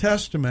the Old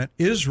Testament,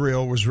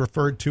 Israel was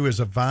referred to as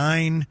a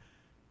vine,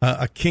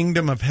 a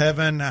kingdom of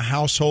heaven, a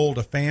household,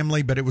 a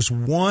family, but it was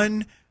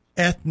one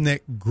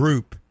ethnic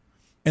group.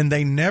 And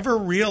they never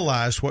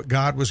realized what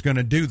God was going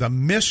to do. The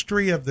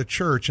mystery of the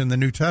church in the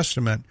New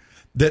Testament,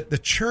 that the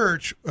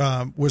church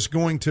was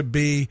going to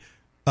be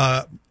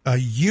a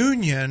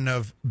union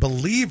of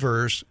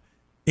believers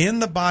in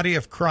the body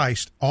of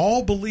Christ.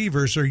 All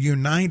believers are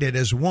united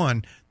as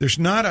one. There's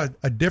not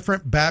a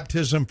different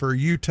baptism for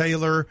you,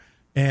 Taylor,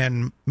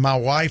 and my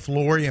wife,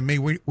 Lori, and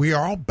me. We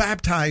are all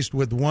baptized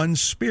with one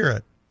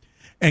Spirit.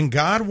 And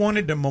God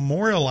wanted to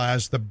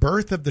memorialize the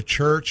birth of the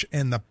church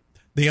and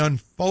the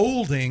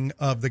unfolding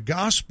of the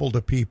gospel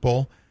to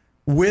people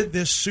with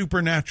this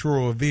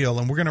supernatural reveal.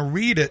 And we're going to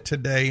read it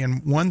today in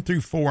 1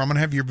 through 4. I'm going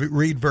to have you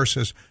read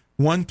verses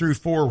 1 through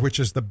 4, which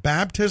is the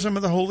baptism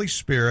of the Holy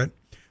Spirit,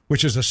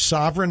 which is a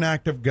sovereign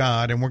act of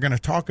God. And we're going to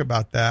talk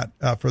about that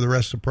for the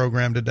rest of the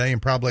program today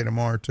and probably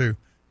tomorrow too.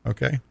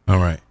 Okay? All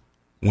right.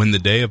 When the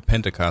day of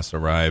Pentecost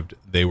arrived,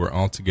 they were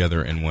all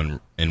together in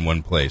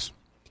one place.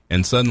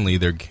 And suddenly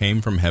there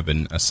came from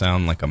heaven a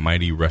sound like a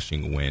mighty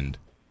rushing wind,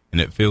 and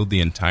it filled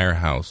the entire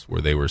house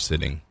where they were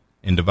sitting.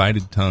 And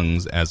divided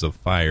tongues as of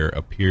fire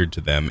appeared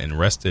to them and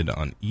rested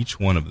on each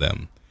one of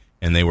them.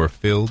 And they were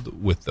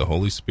filled with the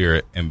Holy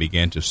Spirit and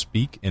began to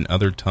speak in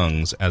other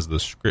tongues as the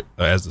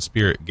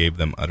Spirit gave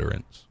them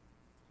utterance.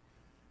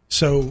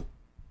 So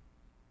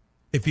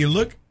if you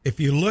look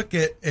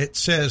at it,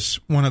 says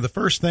one of the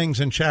first things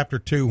in chapter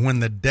 2, when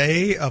the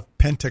day of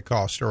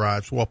Pentecost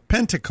arrives. Well,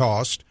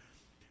 Pentecost,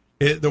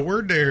 the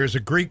word there is a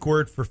Greek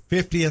word for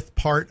 50th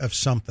part of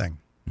something.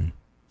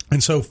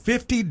 And so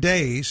 50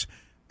 days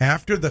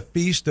after the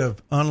Feast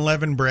of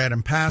Unleavened Bread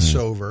and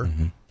Passover,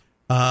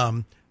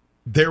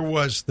 there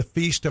was the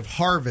Feast of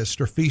Harvest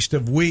or Feast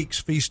of Weeks,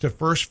 Feast of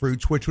First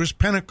Fruits, which was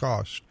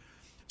Pentecost.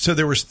 So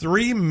there was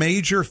 3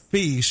 major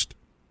feasts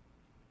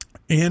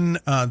in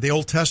the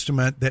Old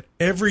Testament that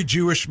every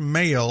Jewish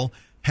male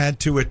had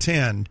to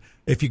attend.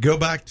 If you go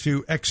back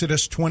to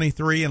Exodus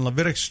 23 and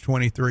Leviticus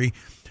 23,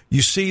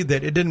 you see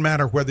that it didn't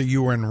matter whether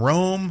you were in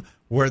Rome,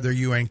 whether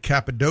you were in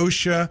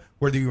Cappadocia,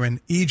 whether you were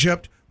in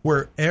Egypt,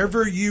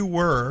 wherever you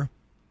were,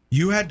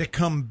 you had to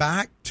come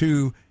back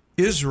to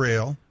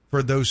Israel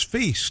for those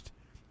feasts.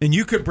 And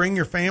you could bring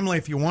your family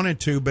if you wanted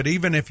to, but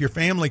even if your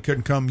family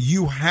couldn't come,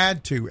 you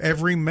had to.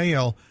 Every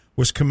male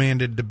was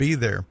commanded to be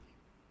there.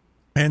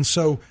 And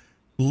so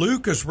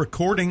Luke is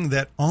recording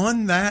that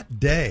on that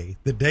day,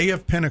 the day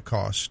of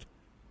Pentecost,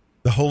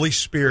 the Holy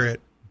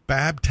Spirit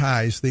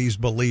baptized these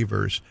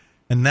believers.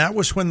 And that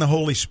was when the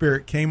Holy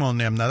Spirit came on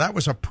them. Now, that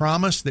was a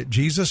promise that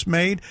Jesus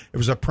made. It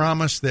was a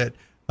promise that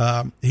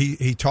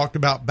he talked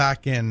about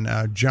back in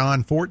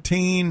John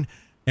 14.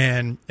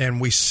 And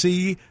we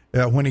see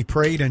when he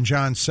prayed in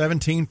John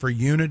 17 for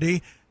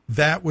unity,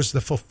 that was the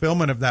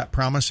fulfillment of that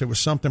promise. It was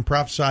something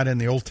prophesied in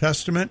the Old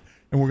Testament.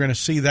 And we're going to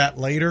see that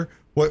later,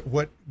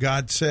 what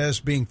God says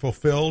being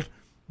fulfilled.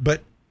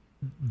 But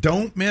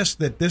don't miss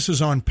that this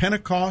is on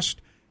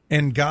Pentecost.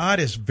 And God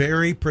is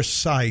very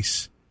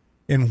precise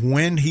in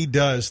when he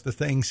does the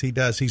things he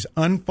does. He's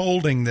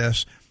unfolding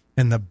this,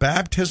 and the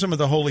baptism of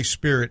the Holy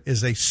Spirit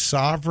is a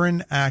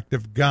sovereign act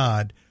of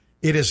God.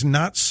 It is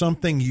not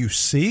something you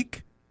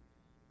seek.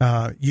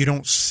 You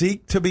don't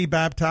seek to be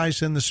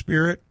baptized in the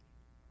Spirit.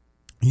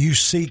 You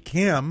seek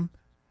him,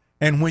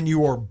 and when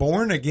you are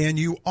born again,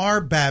 you are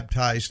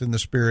baptized in the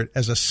Spirit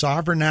as a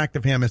sovereign act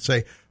of him. It's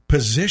a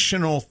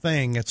positional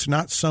thing. It's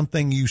not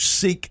something you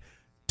seek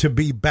to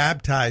be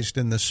baptized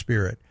in the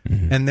Spirit.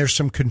 Mm-hmm. And there's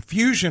some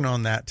confusion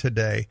on that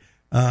today.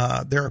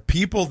 There are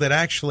people that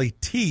actually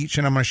teach,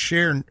 and I'm going to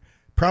share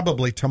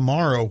probably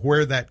tomorrow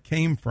where that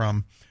came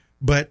from,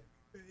 but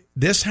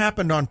this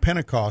happened on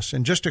Pentecost.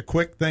 And just a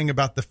quick thing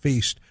about the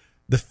feast.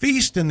 The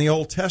feast in the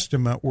Old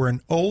Testament were an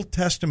Old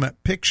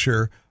Testament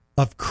picture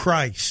of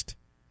Christ.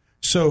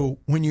 So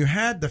when you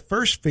had the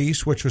first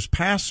feast, which was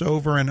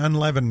Passover and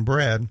unleavened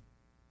bread,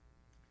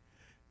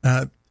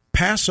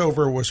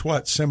 Passover was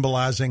what?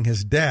 Symbolizing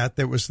his death.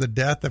 It was the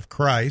death of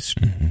Christ.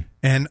 Mm-hmm.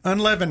 And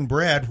unleavened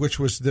bread, which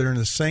was during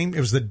the same, it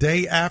was the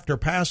day after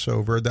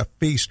Passover, the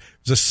feast.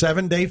 It was a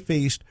 7-day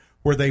feast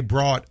where they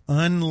brought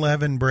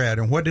unleavened bread.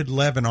 And what did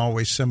leaven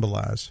always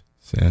symbolize?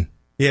 Sin.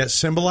 Yeah, it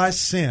symbolized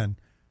sin.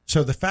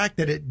 So the fact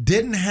that it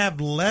didn't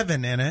have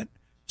leaven in it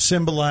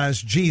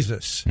symbolized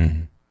Jesus.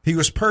 He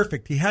was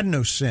perfect. He had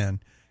no sin.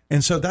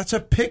 And so that's a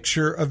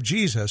picture of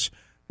Jesus.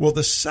 Well,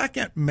 the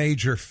second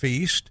major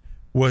feast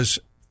was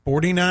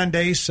 49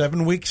 days,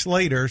 7 weeks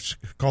later. It's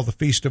called the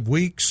Feast of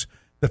Weeks,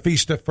 the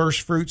Feast of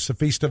First Fruits, the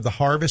Feast of the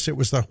Harvest. It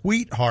was the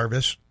wheat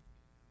harvest.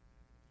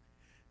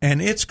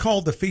 And it's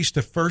called the Feast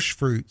of First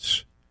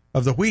Fruits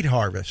of the wheat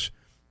harvest.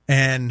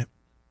 And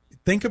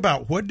think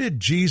about, what did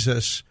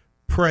Jesus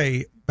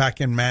pray back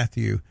in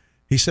Matthew?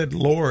 He said,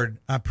 Lord,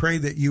 I pray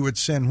that you would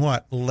send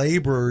what?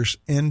 Laborers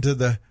into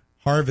the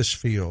harvest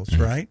fields,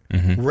 right?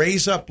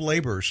 Raise up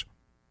laborers.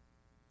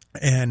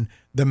 And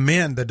the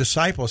men, the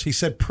disciples, he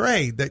said,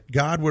 pray that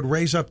God would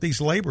raise up these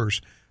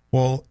laborers.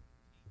 Well,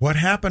 what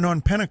happened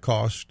on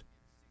Pentecost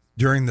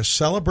during the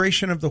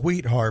celebration of the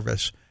wheat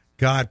harvest?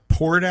 God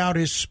poured out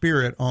his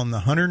Spirit on the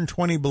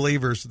 120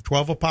 believers, the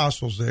 12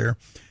 apostles there.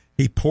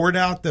 He poured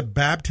out the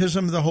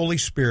baptism of the Holy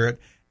Spirit,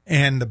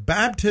 and the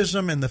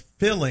baptism and the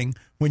filling,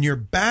 when you're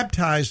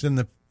baptized in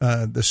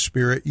the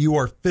Spirit, you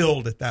are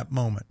filled at that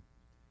moment.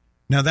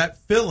 Now, that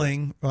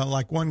filling,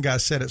 like one guy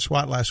said at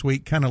SWAT last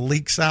week, kind of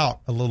leaks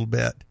out a little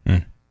bit.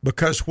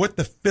 Because what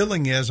the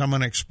filling is, I'm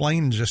going to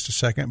explain in just a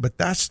second, but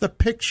that's the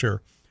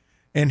picture.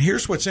 And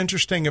here's what's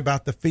interesting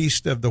about the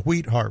Feast of the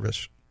Wheat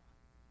Harvest.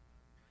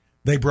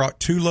 They brought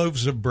 2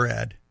 loaves of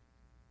bread.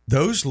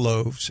 Those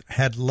loaves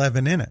had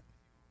leaven in it.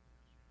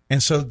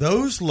 And so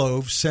those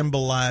loaves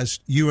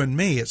symbolized you and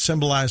me. It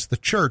symbolized the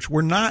church.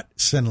 We're not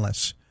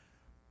sinless.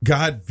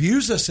 God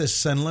views us as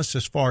sinless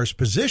as far as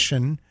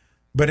position,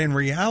 but in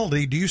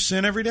reality, do you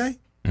sin every day?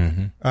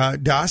 Do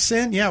I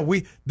sin? Yeah,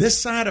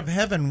 this side of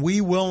heaven, we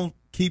will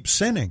keep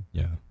sinning.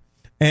 Yeah.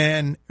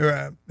 And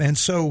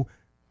so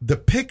the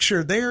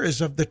picture there is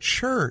of the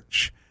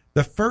church,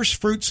 the first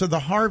fruits of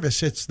the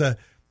harvest. It's the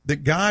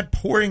God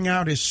pouring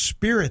out his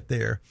Spirit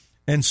there.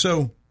 And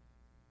so,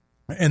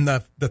 and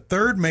the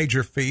third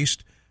major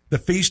feast, the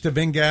Feast of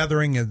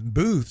Ingathering and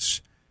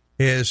Booths,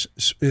 is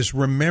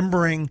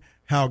remembering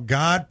how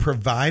God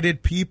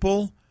provided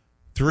people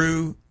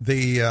through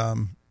the,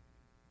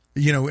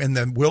 in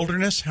the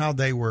wilderness, how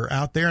they were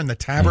out there in the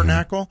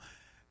tabernacle.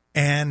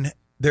 And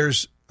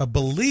there's a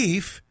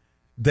belief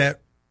that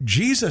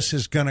Jesus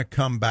is going to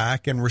come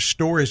back and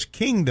restore his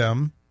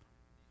kingdom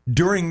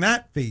during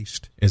that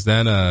feast. Is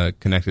that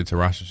connected to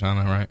Rosh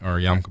Hashanah, right, or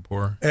Yom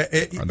Kippur? Are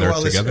they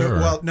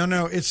together?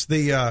 No. It's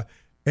the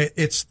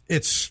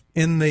it's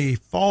in the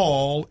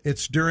fall.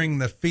 It's during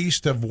the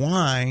Feast of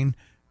Wine,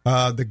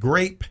 the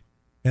grape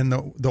and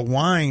the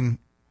wine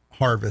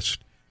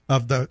harvest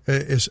of the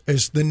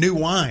is the new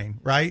wine,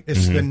 right?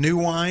 It's the new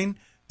wine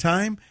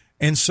time,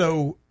 and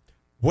so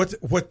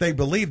what they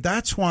believe.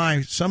 That's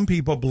why some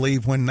people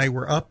believe when they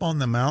were up on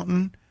the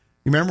mountain.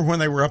 You remember when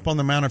they were up on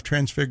the Mount of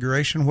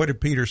Transfiguration? What did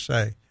Peter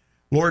say?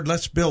 Lord,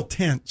 let's build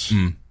tents.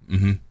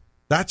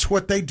 That's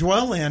what they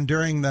dwell in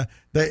during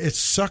it's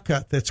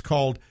Sukkot. It's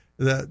called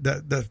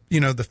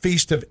the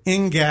Feast of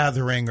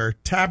Ingathering, or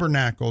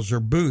tabernacles, or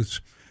booths.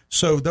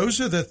 So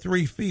those are the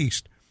 3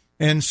 feasts.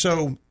 And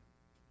so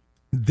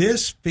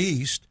this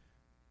feast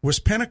was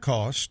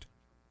Pentecost,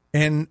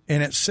 and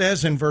it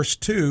says in verse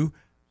 2,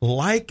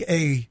 like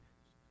a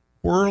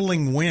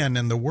whirling wind,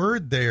 and the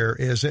word there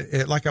is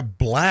like a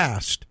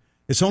blast.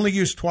 It's only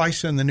used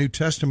twice in the New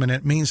Testament.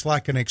 It means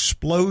like an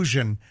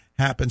explosion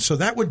happened. So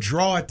that would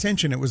draw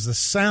attention. It was the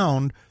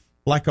sound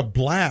like a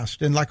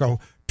blast and like a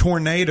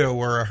tornado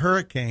or a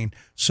hurricane.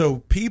 So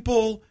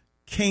people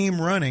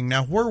came running.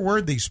 Now, where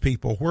were these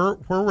people? Where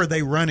were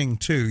they running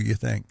to, you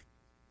think?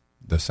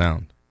 The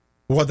sound.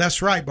 Well,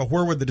 that's right. But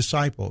where were the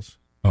disciples?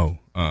 Oh,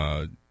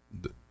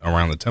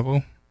 around the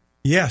temple?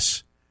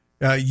 Yes.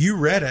 You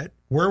read it.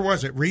 Where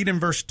was it? Read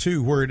in verse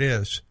 2 where it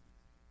is.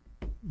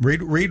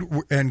 Read,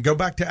 and go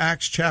back to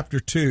Acts chapter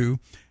 2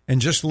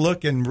 and just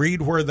look and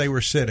read where they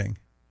were sitting.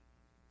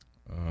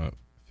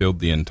 Filled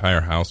the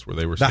entire house where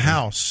they were sitting. The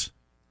house.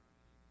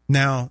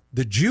 Now,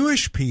 the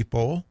Jewish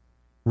people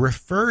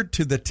referred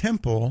to the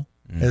temple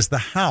as the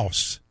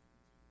house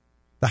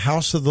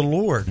of the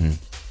Lord.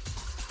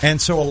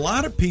 And so a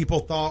lot of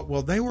people thought,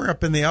 well, they were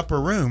up in the upper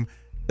room.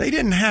 They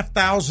didn't have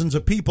thousands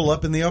of people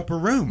up in the upper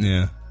room.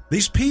 Yeah.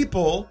 These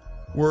people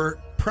were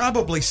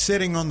probably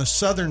sitting on the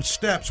southern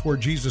steps where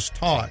Jesus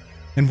taught.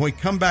 And when we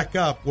come back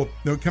up, we'll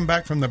come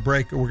back from the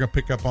break, and we're going to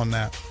pick up on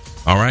that.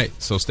 All right,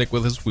 so stick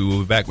with us. We will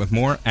be back with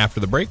more after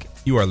the break.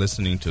 You are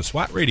listening to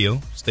SWAT Radio.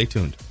 Stay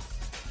tuned.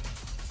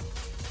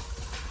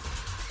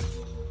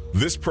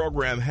 This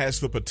program has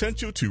the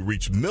potential to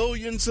reach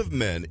millions of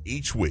men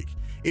each week.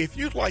 If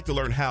you'd like to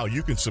learn how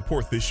you can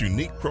support this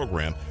unique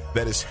program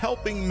that is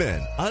helping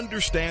men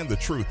understand the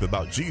truth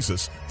about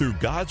Jesus through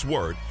God's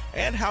Word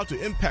and how to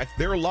impact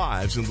their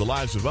lives and the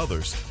lives of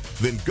others,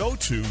 then go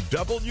to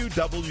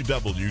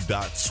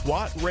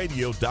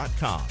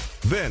www.swatradio.com.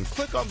 Then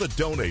click on the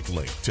donate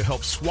link to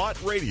help SWAT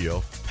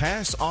Radio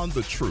pass on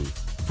the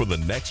truth for the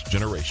next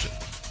generation.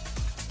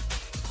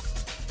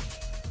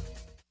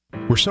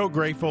 We're so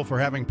grateful for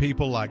having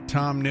people like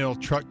Tom Neal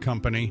Truck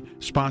Company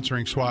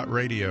sponsoring SWAT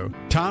Radio.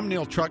 Tom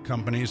Neal Truck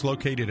Company is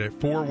located at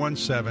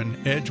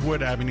 417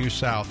 Edgewood Avenue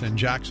South in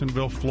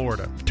Jacksonville,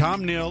 Florida.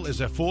 Tom Neal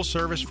is a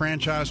full-service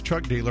franchise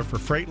truck dealer for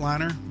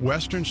Freightliner,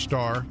 Western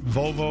Star,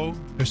 Volvo,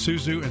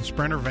 Isuzu, and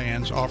Sprinter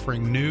vans,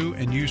 offering new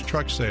and used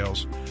truck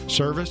sales,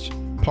 service,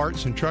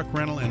 parts and truck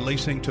rental and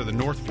leasing to the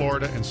North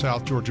Florida and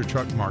South Georgia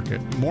truck market.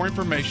 More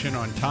information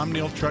on Tom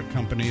Neal Truck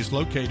Company is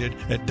located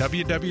at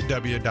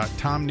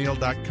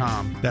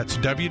www.tomneal.com. That's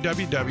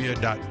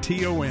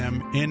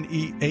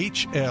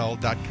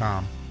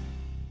www.tomnehl.com.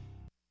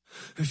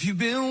 If you've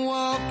been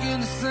walking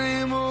the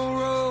same old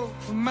road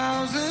for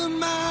miles and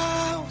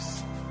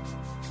miles,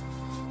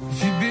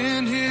 if you've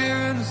been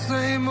hearing the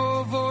same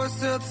old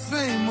voice at the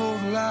same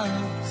old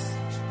lies,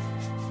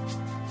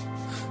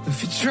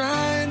 if you're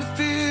trying to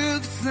fill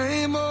the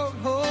same old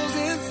holes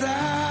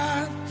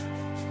inside,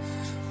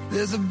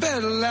 there's a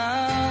better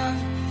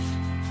life.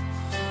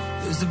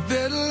 There's a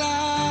better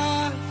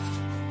life.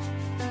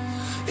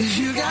 If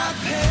you got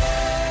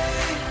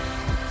pain,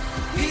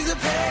 he's a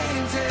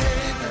pain taker.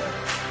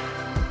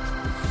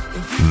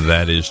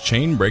 That is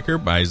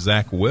Chainbreaker by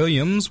Zach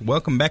Williams.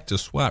 Welcome back to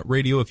SWAT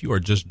Radio. If you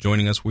are just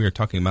joining us, we are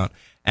talking about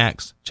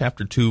Acts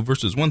chapter 2,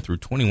 verses 1 through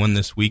 21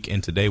 this week,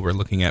 and today we're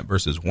looking at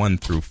verses 1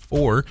 through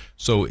 4.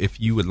 So if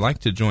you would like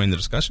to join the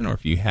discussion or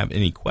if you have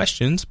any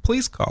questions,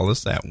 please call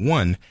us at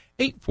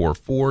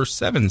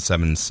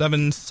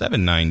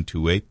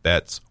 1-844-777-7928.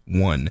 That's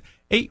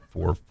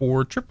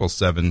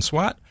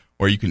 1-844-777-SWAT.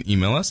 Or you can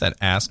email us at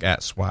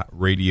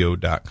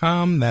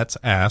ask@swatradio.com. That's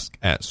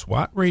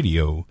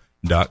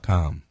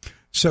ask@swatradio.com.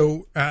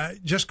 So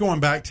just going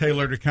back,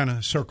 Taylor, to kind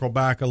of circle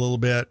back a little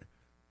bit,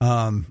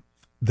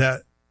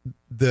 that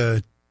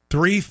the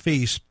three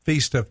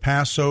feast of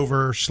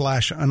Passover /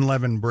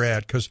 unleavened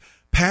bread, because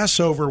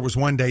Passover was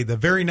one day, the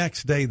very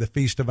next day the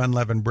Feast of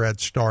Unleavened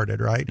Bread started,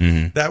 right?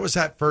 Mm-hmm. That was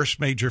that first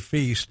major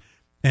feast,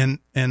 and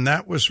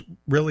that was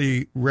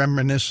really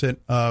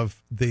reminiscent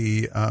of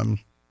the,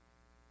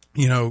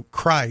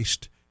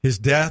 Christ, his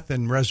death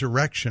and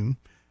resurrection,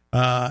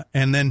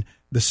 and then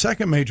the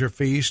second major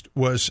feast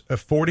was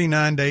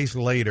 49 days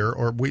later,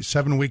 or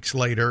 7 weeks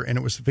later, and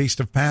it was the Feast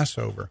of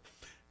Passover.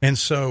 And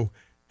so,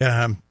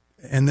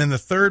 and then the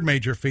third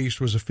major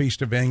feast was a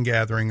Feast of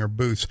Ingathering or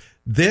Booths.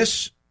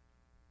 This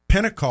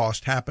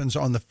Pentecost happens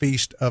on the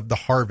Feast of the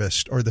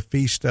Harvest, or the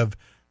Feast of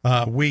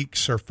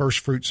Weeks, or First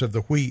Fruits of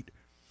the Wheat.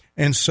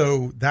 And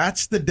so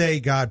that's the day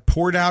God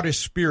poured out his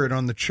Spirit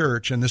on the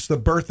church, and this is the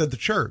birth of the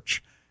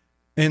church.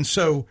 And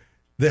so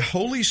the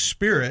Holy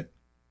Spirit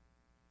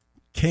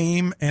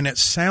came, and it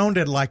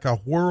sounded like a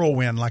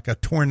whirlwind, like a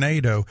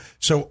tornado.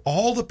 So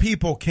all the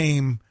people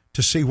came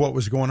to see what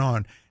was going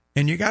on.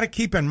 And you got to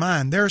keep in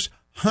mind, there's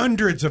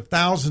hundreds of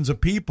thousands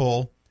of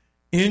people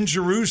in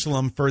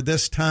Jerusalem for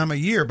this time of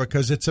year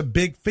because it's a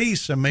big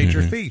feast, a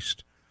major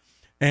feast.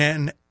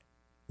 And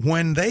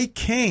when they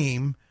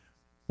came,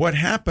 what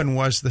happened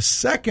was the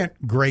second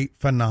great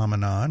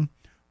phenomenon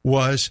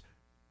was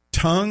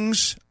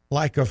tongues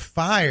like a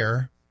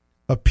fire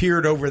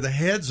appeared over the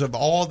heads of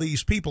all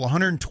these people,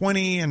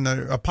 120 and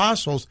the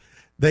apostles.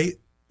 The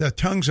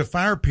tongues of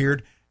fire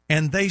appeared,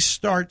 and they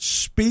start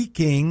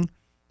speaking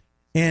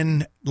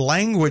in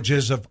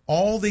languages of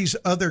all these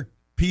other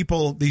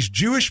people, these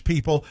Jewish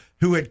people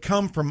who had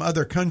come from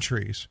other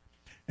countries.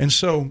 And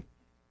so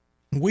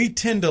we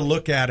tend to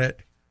look at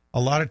it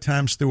a lot of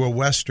times through a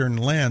Western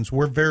lens.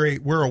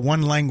 We're a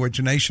one language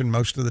nation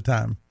most of the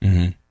time.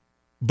 Mm-hmm.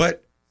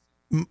 But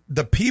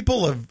the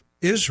people of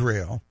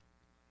Israel,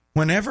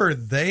 whenever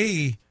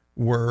they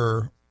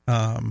went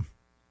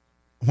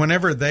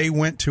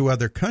to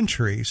other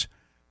countries,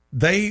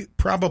 they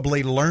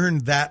probably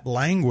learned that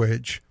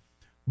language,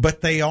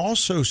 but they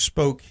also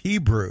spoke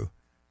Hebrew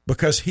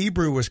because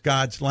Hebrew was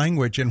God's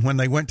language. And when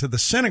they went to the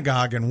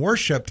synagogue and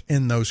worshiped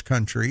in those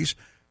countries,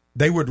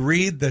 they would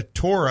read the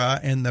Torah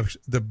and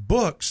the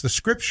books, the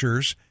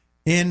scriptures,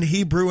 in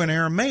Hebrew and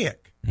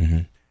Aramaic.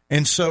 Mm-hmm.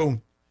 And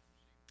so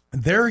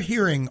they're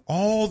hearing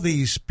all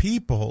these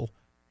people,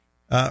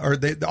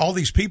 all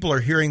these people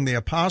are hearing the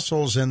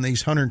apostles and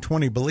these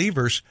 120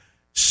 believers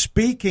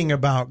speaking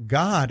about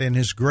God and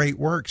his great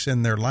works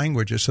in their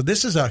languages. So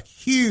this is a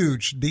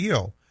huge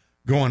deal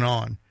going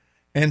on.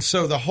 And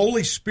so the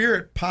Holy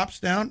Spirit pops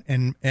down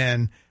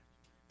and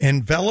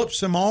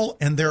envelops them all,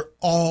 and they're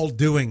all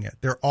doing it.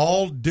 They're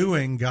all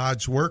doing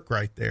God's work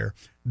right there.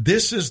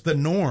 This is the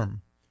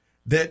norm.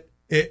 That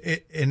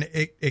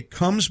it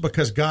comes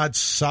because God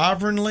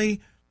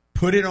sovereignly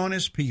put it on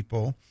his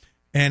people,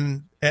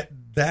 and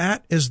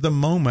that is the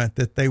moment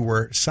that they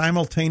were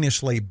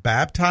simultaneously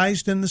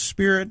baptized in the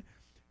Spirit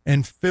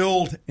and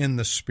filled in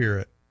the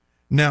Spirit.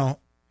 Now,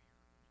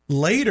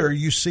 later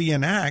you see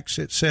in Acts,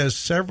 it says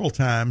several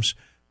times,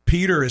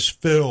 Peter is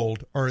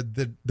filled, or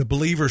the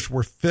believers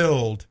were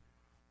filled.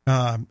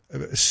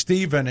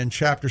 Stephen in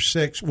chapter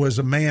 6 was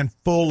a man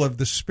full of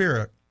the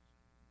Spirit.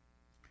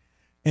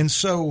 And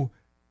so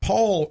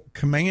Paul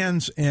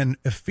commands in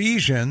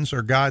Ephesians,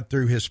 or God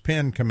through his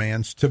pen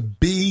commands, to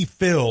be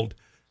filled.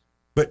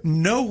 but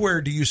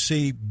nowhere do you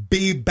see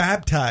be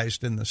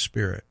baptized in the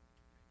Spirit.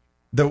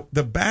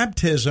 The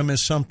baptism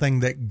is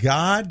something that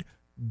God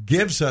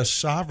gives us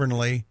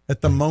sovereignly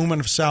at the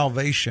moment of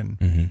salvation.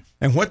 Mm-hmm.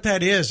 And what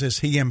that is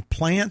he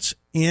implants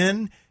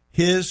in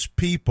his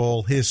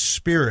people his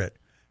Spirit,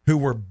 who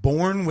were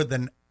born with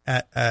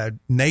a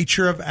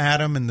nature of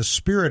Adam and the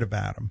spirit of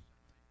Adam.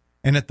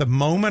 And at the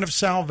moment of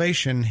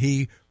salvation,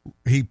 he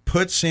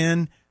puts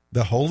in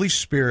the Holy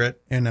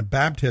Spirit in a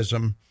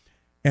baptism.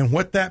 And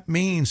what that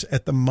means,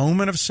 at the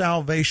moment of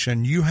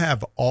salvation, you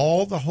have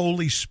all the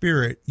Holy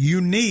Spirit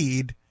you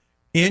need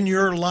in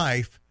your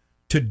life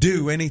to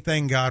do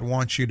anything God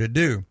wants you to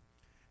do.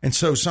 And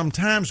so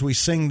sometimes we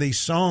sing these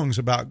songs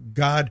about,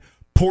 God,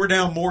 pour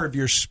down more of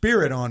your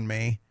Spirit on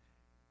me.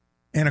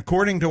 And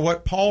according to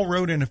what Paul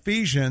wrote in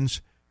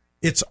Ephesians,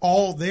 it's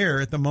all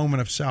there at the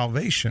moment of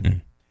salvation.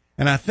 Mm.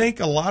 And I think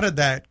a lot of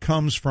that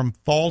comes from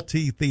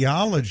faulty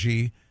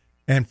theology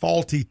and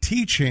faulty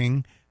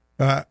teaching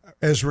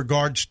as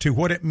regards to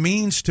what it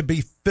means to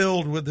be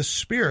filled with the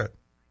Spirit.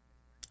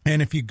 And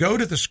if you go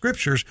to the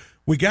Scriptures,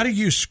 we got to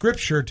use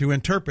Scripture to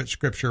interpret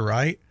Scripture,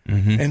 right?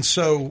 Mm-hmm. And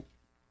so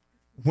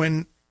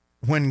when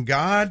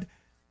God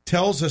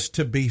tells us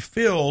to be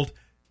filled,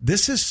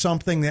 this is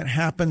something that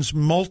happens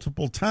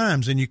multiple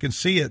times, and you can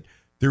see it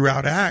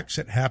throughout Acts,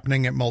 it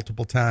happening at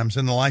multiple times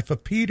in the life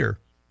of Peter.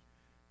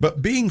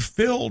 But being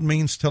filled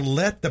means to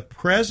let the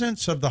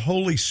presence of the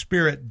Holy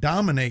Spirit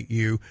dominate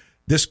you,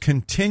 this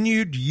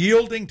continued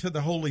yielding to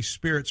the Holy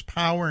Spirit's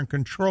power and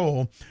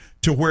control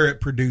to where it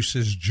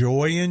produces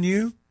joy in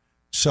you,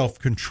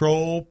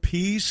 self-control,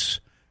 peace,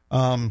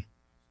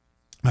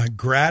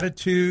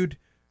 gratitude,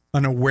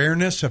 an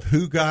awareness of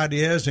who God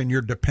is and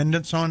your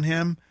dependence on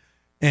him.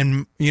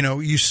 And,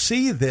 you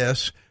see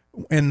this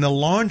in the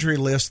laundry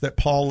list that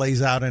Paul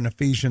lays out in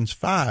Ephesians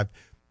 5.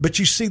 But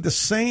you see the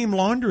same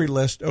laundry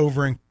list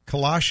over in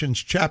Colossians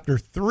chapter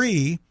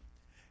 3.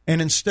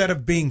 And instead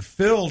of being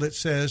filled,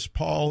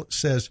 Paul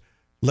says,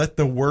 let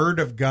the word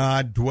of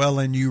God dwell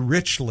in you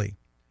richly.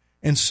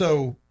 And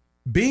so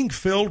being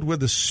filled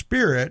with the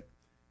Spirit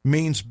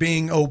means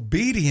being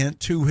obedient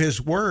to his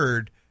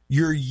word.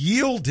 You're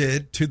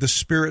yielded to the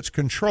Spirit's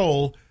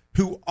control,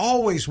 who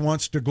always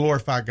wants to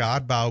glorify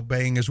God by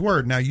obeying his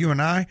word. Now, you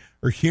and I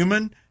are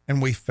human,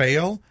 and we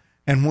fail.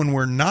 And when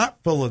we're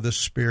not full of the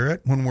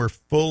Spirit, when we're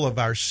full of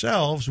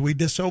ourselves, we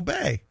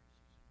disobey.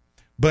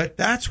 But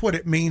that's what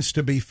it means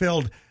to be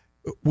filled.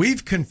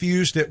 We've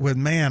confused it with,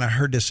 I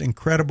heard this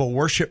incredible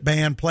worship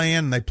band playing,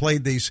 and they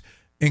played these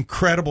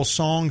incredible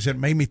songs that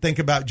made me think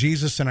about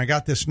Jesus, and I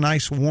got this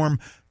nice, warm,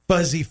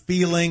 fuzzy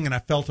feeling, and I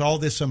felt all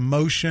this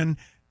emotion.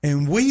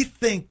 And we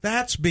think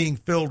that's being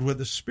filled with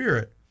the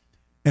Spirit.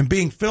 And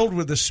being filled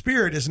with the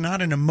Spirit is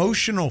not an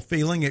emotional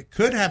feeling. It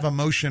could have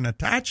emotion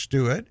attached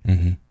to it,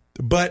 mm-hmm.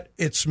 but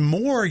it's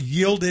more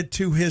yielded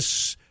to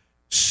his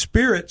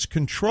Spirit's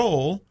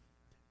control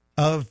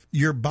of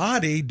your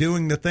body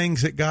doing the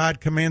things that God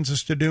commands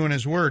us to do in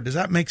his word. Does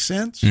that make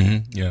sense?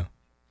 Mm-hmm. Yeah.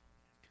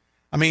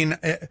 I mean,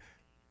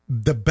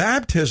 the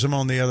baptism,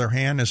 on the other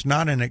hand, is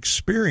not an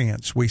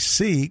experience we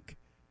seek.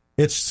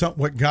 It's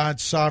what God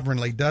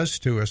sovereignly does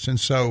to us. And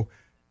so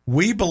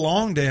we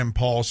belong to him,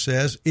 Paul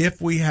says,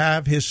 if we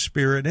have his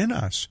Spirit in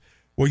us.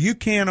 Well, you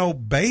can't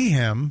obey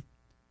him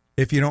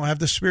if you don't have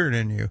the Spirit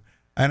in you.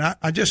 And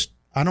I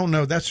don't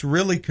know, that's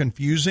really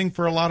confusing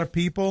for a lot of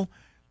people.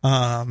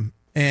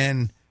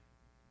 And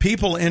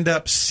people end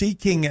up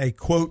seeking a,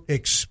 quote,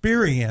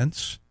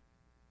 experience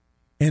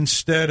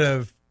instead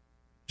of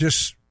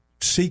just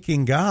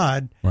seeking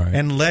God, right,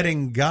 and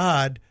letting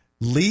God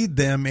lead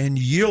them in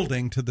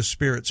yielding to the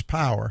Spirit's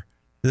power.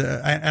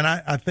 And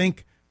I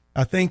think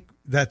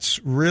that's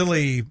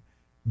really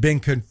been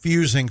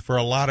confusing for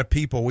a lot of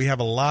people. We have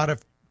a lot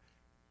of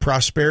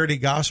prosperity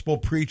gospel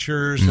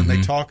preachers, mm-hmm. and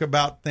they talk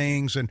about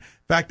things. And in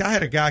fact, I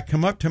had a guy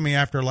come up to me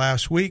after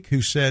last week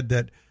who said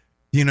that,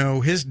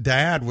 his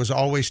dad was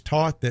always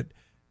taught that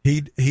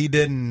he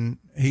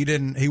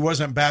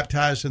wasn't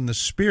baptized in the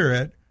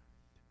Spirit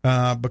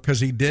because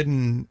he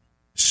didn't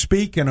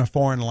speak in a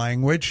foreign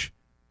language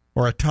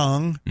or a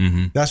tongue.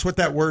 Mm-hmm. That's what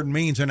that word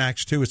means in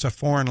Acts 2. It's a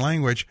foreign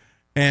language.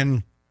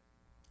 And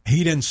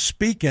he didn't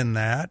speak in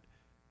that,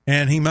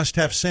 and he must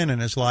have sin in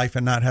his life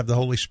and not have the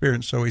Holy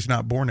Spirit, so he's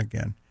not born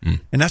again. Mm.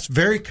 And that's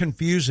very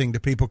confusing to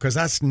people because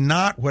that's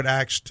not what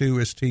Acts 2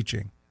 is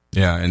teaching.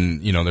 Yeah,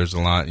 and, there's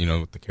a lot,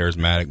 with the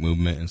charismatic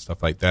movement and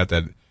stuff like that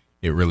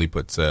it really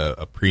puts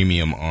a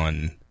premium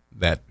on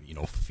that,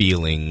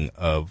 feeling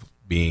of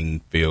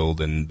being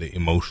filled and the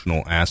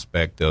emotional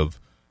aspect of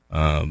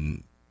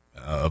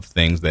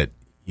things that,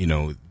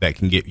 that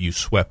can get you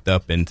swept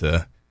up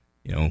into,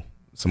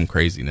 some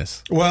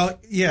craziness. Well,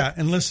 yeah,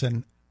 and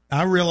listen,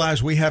 I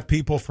realize we have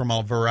people from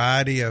a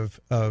variety of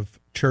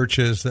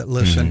churches that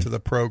listen, mm-hmm. to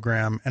the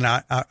program, and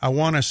I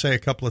want to say a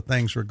couple of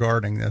things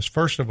regarding this.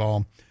 First of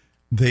all,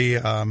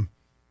 I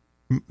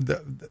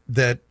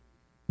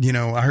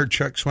heard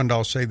Chuck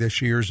Swindoll say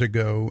this years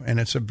ago, and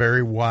it's a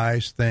very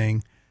wise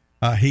thing.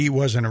 He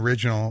wasn't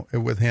original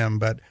with him,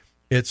 but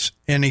it's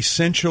in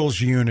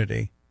essentials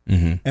unity.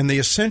 And the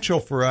essential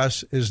for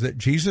us is that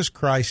Jesus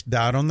Christ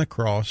died on the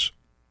cross,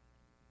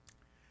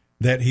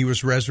 that he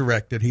was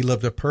resurrected. He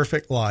lived a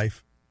perfect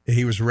life.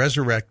 He was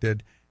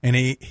resurrected, and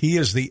he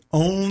is the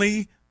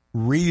only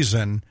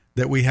reason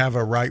that we have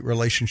a right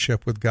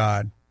relationship with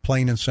God,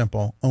 plain and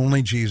simple.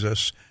 Only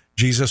Jesus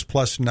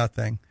plus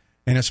nothing.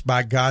 And it's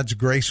by God's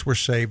grace we're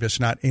saved.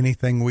 It's not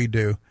anything we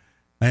do.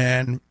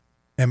 And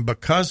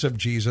because of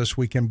Jesus,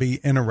 we can be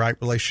in a right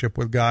relationship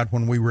with God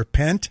when we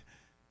repent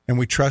and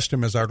we trust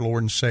him as our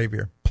Lord and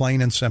Savior,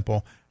 plain and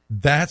simple.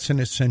 That's an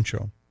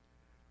essential.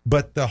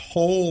 But the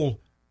whole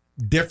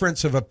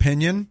difference of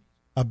opinion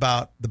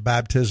about the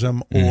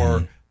baptism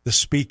or the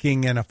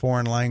speaking in a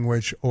foreign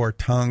language or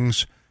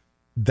tongues,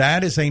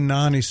 that is a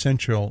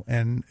non-essential.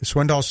 And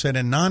Swindoll said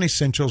in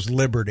non-essentials,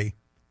 liberty.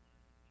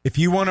 If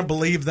you want to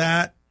believe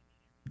that,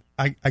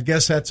 I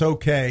guess that's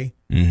okay.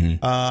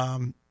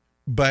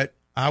 But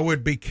I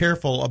would be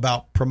careful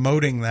about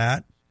promoting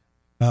that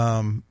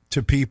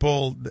to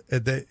people.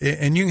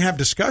 And you can have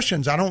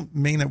discussions. I don't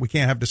mean that we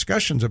can't have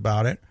discussions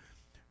about it,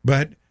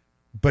 but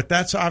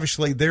that's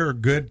obviously, there are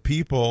good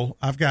people.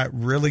 I've got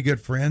really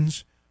good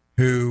friends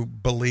who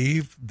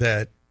believe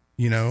that,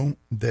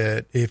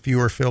 that if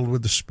you are filled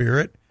with the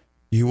Spirit,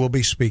 you will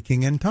be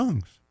speaking in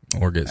tongues.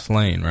 Or get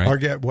slain,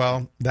 right?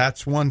 Well,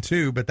 that's one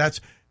too, but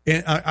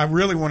I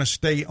really want to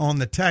stay on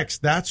the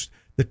text.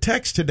 The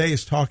text today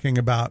is talking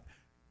about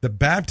the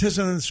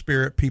baptism of the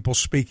Spirit, people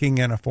speaking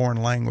in a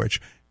foreign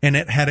language. And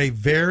it had a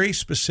very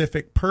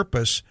specific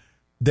purpose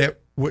that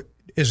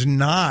is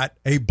not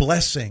a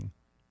blessing.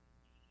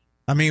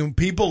 I mean,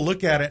 people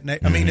look at it,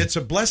 and it's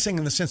a blessing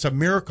in the sense of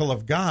miracle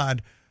of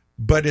God,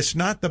 but it's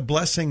not the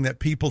blessing that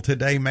people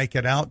today make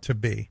it out to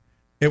be.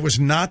 It was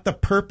not the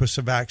purpose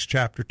of Acts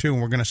chapter 2,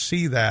 and we're going to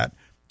see that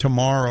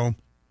tomorrow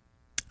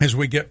as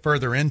we get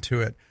further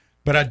into it.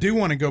 But I do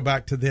want to go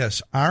back to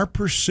this. Our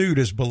pursuit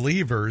as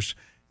believers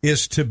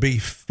is to be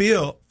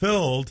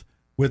filled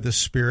with the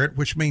Spirit,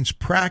 which means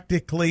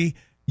practically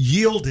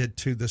yielded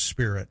to the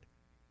Spirit.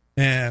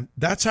 And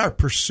that's our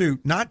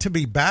pursuit, not to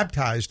be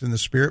baptized in the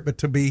Spirit, but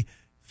to be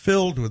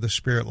filled with the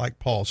Spirit, like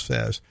Paul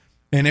says.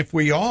 And if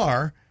we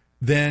are,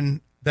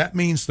 then that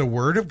means the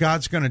Word of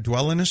God's going to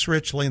dwell in us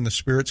richly, and the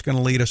Spirit's going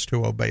to lead us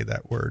to obey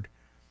that Word.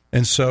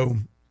 And so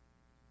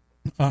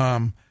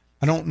I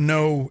don't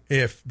know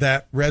if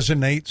that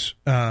resonates.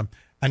 I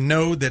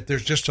know that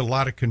there's just a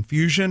lot of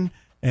confusion,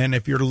 and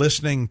if you're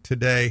listening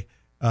today,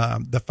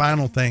 the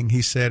final thing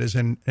he said is,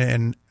 and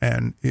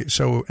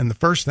the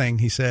first thing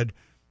he said,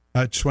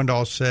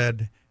 Swindoll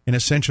said, in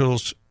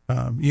essentials,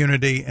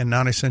 unity, and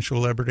non-essential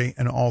liberty,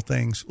 and all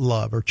things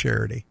love or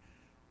charity.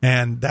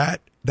 And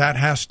that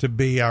has to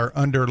be our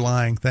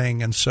underlying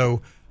thing. And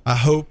so I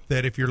hope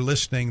that if you're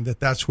listening,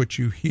 that's what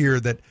you hear,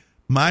 that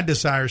my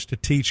desire is to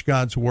teach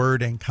God's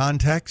word in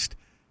context.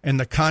 And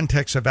the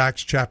context of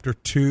Acts chapter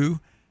 2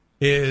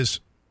 is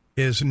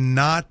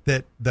not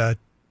that the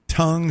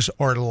tongues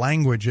or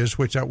languages,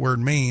 which that word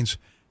means,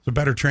 the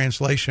better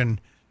translation,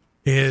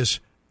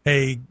 is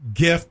a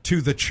gift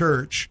to the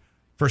church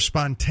for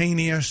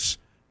spontaneous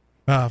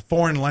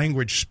foreign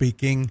language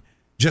speaking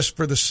just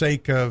for the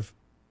sake of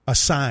a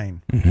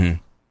sign.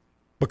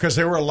 Because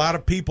there were a lot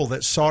of people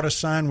that sought a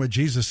sign what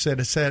Jesus said.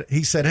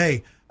 He said,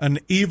 hey, an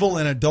evil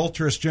and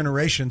adulterous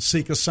generation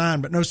seek a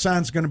sign, but no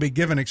sign's going to be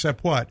given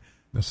except what?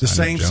 The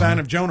same sign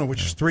of Jonah,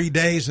 which is 3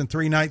 days and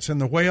 3 nights in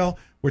the whale,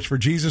 which for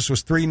Jesus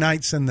was 3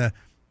 nights in the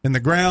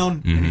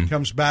ground, and he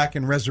comes back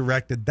and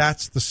resurrected.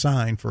 That's the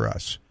sign for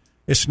us.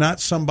 It's not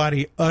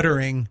somebody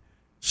uttering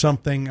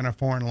something in a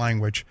foreign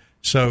language.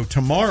 So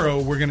tomorrow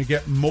we're going to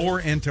get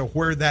more into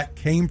where that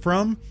came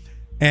from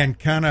and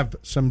kind of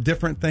some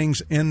different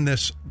things in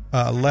this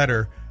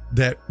letter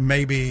that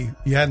maybe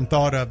you hadn't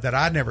thought of, that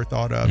I never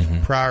thought of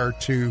prior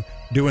to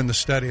doing the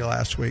study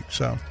last week.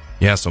 So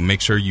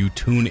make sure you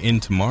tune in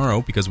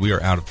tomorrow because we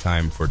are out of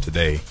time for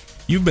today.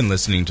 You've been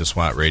listening to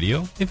SWAT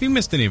Radio. If you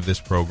missed any of this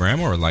program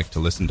or would like to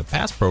listen to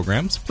past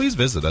programs, please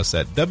visit us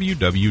at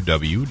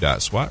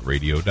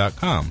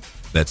www.swatradio.com.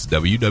 That's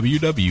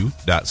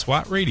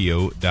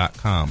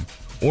www.swatradio.com.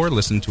 Or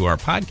listen to our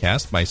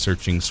podcast by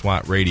searching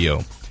SWAT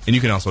Radio. And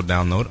you can also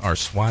download our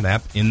SWAT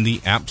app in the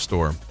App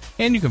Store.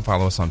 And you can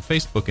follow us on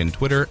Facebook and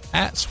Twitter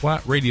at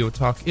SWAT Radio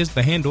Talk is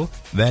the handle.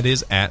 That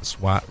is at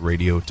SWAT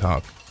Radio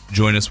Talk.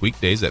 Join us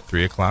weekdays at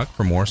 3 o'clock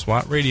for more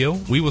SWAT Radio.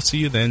 We will see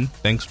you then.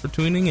 Thanks for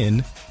tuning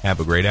in.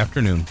 Have a great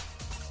afternoon.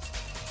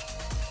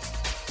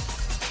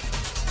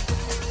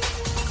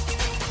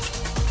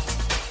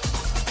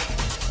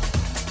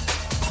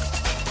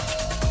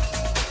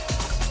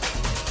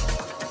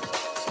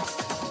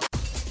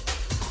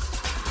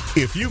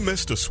 If you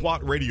missed a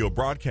SWAT Radio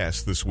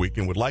broadcast this week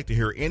and would like to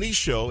hear any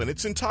show in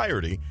its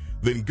entirety,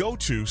 then go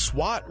to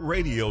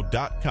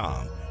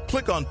swatradio.com.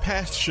 Click on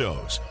past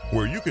shows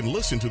where you can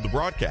listen to the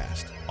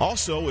broadcast.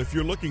 Also, if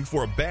you're looking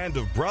for a band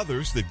of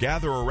brothers that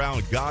gather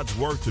around God's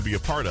Word to be a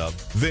part of,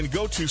 then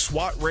go to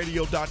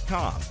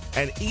swatradio.com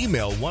and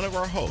email one of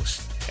our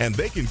hosts, and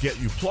they can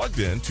get you plugged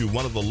in to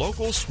one of the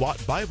local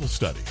SWAT Bible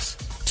studies.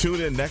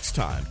 Tune in next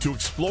time to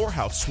explore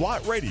how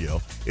SWAT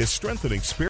Radio is strengthening spiritual